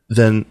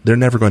 then they're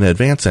never going to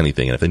advance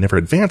anything. And if they never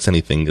advance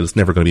anything, it's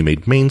never going to be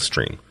made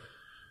mainstream.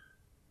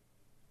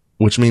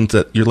 Which means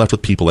that you're left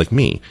with people like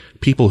me,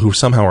 people who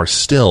somehow are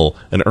still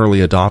an early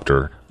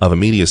adopter of a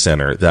media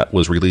center that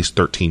was released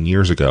 13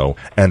 years ago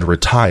and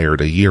retired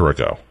a year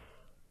ago.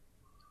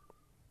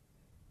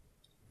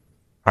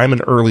 I'm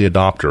an early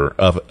adopter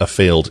of a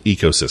failed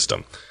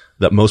ecosystem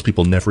that most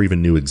people never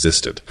even knew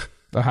existed.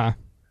 Uh-huh.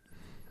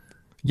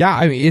 Yeah,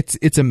 I mean,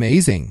 it's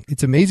amazing.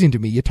 It's amazing to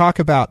me. You talk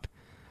about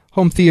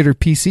home theater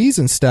PCs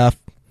and stuff.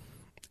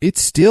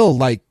 It's still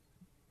like,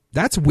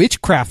 that's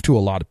witchcraft to a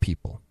lot of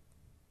people.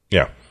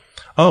 Yeah.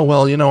 Oh,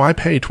 well, I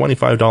pay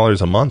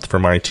 $25 a month for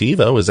my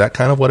TiVo. Is that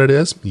kind of what it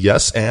is?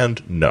 Yes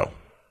and no.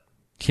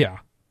 Yeah.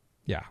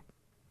 Yeah.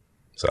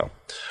 So,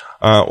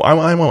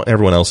 I want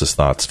everyone else's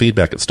thoughts.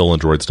 Feedback at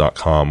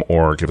stolendroids.com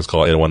or give us a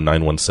call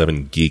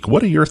 801-917-GEEK.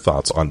 What are your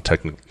thoughts on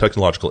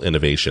technological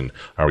innovation?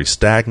 Are we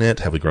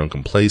stagnant? Have we grown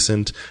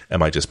complacent?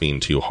 Am I just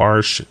being too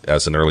harsh?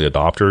 As an early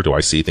adopter, do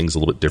I see things a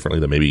little bit differently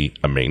than maybe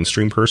a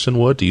mainstream person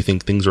would? Do you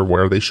think things are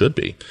where they should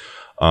be?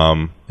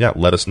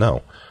 Let us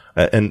know.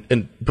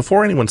 And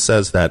before anyone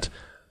says that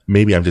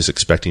maybe I'm just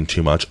expecting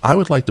too much, I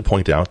would like to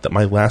point out that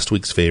my last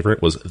week's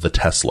favorite was the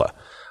Tesla.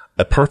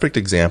 A perfect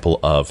example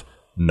of,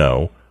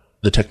 no,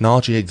 the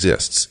technology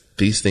exists.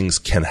 These things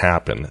can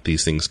happen.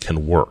 These things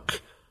can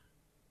work.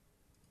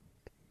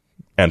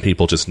 And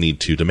people just need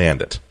to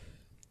demand it.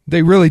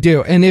 They really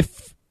do. And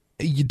if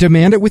you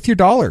demand it with your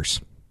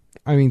dollars,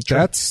 I mean,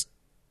 sure.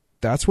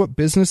 That's what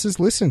businesses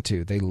listen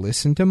to. They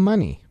listen to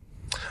money.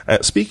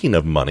 Speaking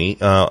of money,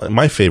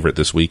 my favorite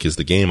this week is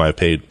the game I've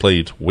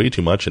played way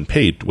too much and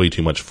paid way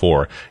too much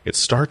for. It's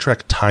Star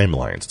Trek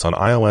Timelines. It's on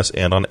iOS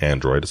and on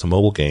Android. It's a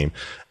mobile game.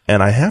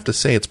 And I have to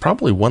say, it's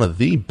probably one of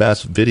the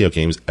best video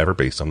games ever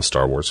based on the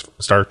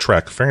Star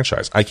Trek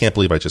franchise. I can't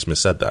believe I just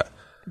missaid that.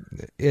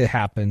 It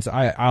happens.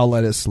 I'll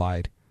let it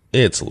slide.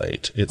 It's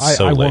late. It's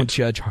so late. I late. won't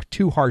judge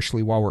too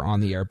harshly while we're on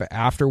the air, but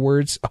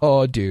afterwards,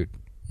 oh, dude.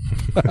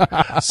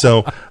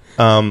 So,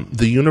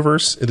 the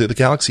universe, the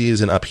galaxy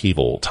is in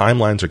upheaval.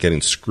 Timelines are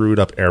getting screwed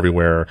up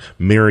everywhere.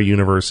 Mirror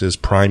universes,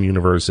 prime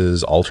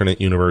universes, alternate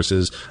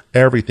universes.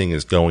 Everything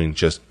is going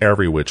just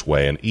every which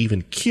way. And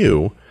even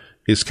Q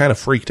is kind of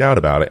freaked out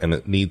about it and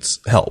it needs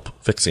help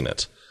fixing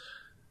it.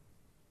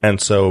 And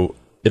so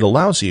it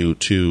allows you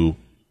to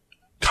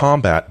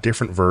combat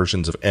different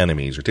versions of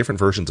enemies or different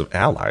versions of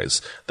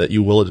allies that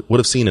you would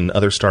have seen in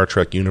other Star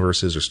Trek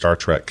universes or Star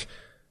Trek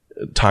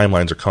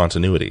timelines or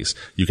continuities.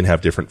 You can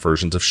have different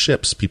versions of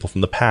ships, people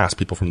from the past,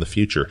 people from the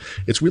future.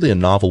 It's really a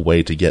novel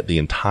way to get the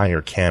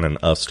entire canon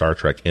of Star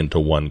Trek into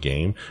one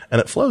game,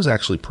 and it flows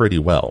actually pretty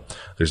well.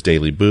 There's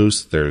daily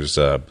boosts, there's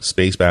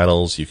space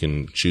battles, you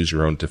can choose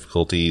your own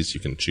difficulties,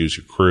 you can choose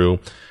your crew.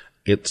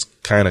 It's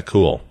kind of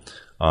cool.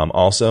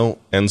 Also,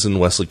 Ensign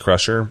Wesley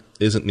Crusher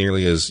isn't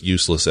nearly as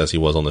useless as he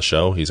was on the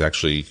show. He's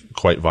actually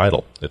quite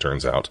vital, it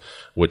turns out,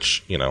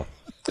 which,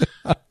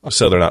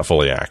 so they're not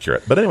fully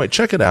accurate. But anyway,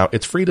 check it out.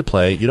 It's free to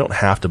play. You don't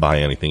have to buy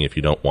anything if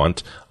you don't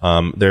want.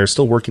 They're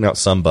still working out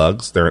some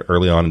bugs. They're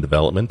early on in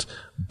development,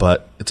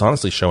 but it's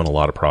honestly showing a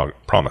lot of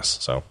promise.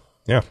 So,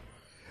 yeah.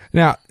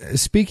 Now,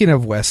 speaking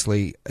of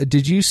Wesley,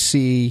 did you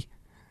see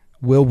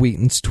Will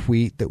Wheaton's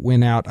tweet that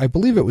went out? I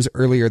believe it was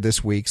earlier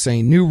this week,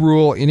 saying, new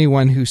rule,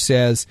 anyone who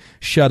says,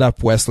 shut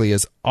up, Wesley,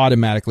 is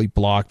automatically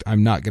blocked.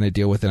 I'm not going to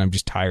deal with it. I'm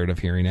just tired of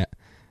hearing it.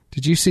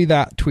 Did you see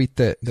that tweet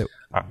that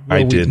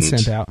I didn't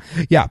sent out?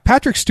 Yeah,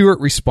 Patrick Stewart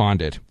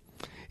responded.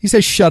 He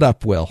says, shut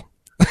up, Will.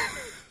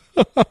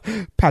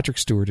 Patrick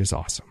Stewart is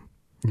awesome.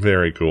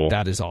 Very cool.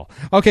 That is all.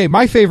 Okay,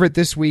 my favorite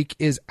this week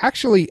is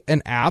actually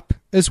an app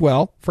as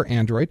well for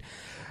Android.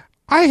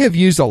 I have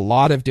used a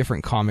lot of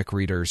different comic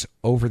readers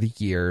over the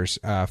years.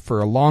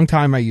 For a long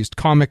time, I used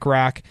Comic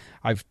Rack.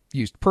 I've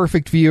used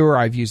Perfect Viewer.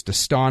 I've used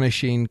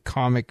Astonishing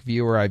Comic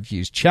Viewer. I've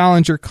used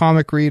Challenger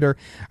Comic Reader.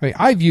 I mean,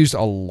 I've used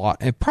a lot,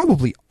 and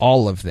probably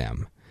all of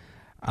them.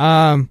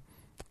 I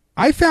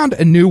found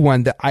a new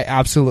one that I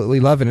absolutely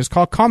love, and it's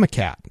called Comic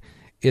Cat.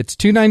 It's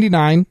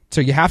 $2.99,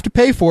 so you have to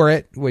pay for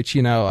it, which,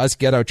 us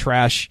ghetto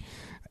trash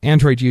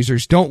Android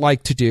users don't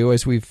like to do,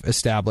 as we've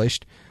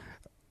established.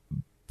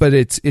 But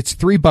it's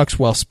 $3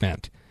 well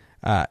spent.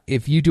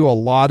 If you do a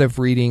lot of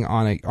reading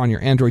on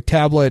your Android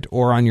tablet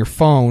or on your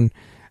phone,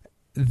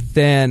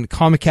 then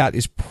Comic Cat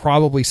is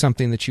probably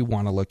something that you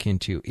want to look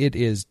into. It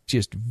is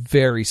just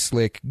very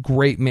slick,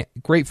 great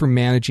for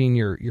managing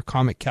your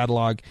comic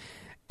catalog,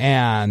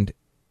 and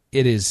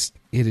it is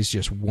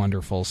just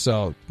wonderful.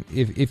 So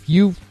if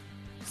you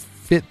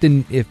fit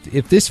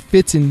if this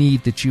fits a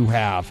need that you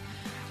have,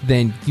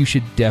 then you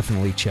should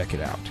definitely check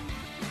it out.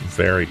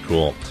 Very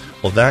cool.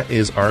 Well, that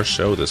is our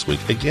show this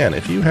week. Again,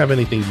 if you have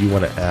anything you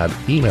want to add,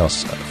 email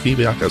us at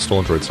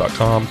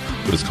feedback@stolendroids.com.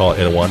 Give us a call at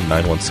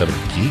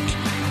 801-917-GEEK.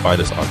 Find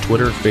us on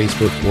Twitter,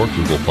 Facebook, or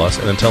Google+.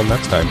 And until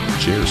next time,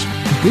 cheers.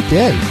 Good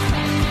day.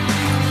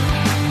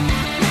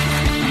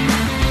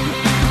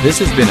 This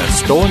has been a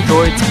Stolen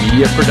Droids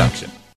Media production.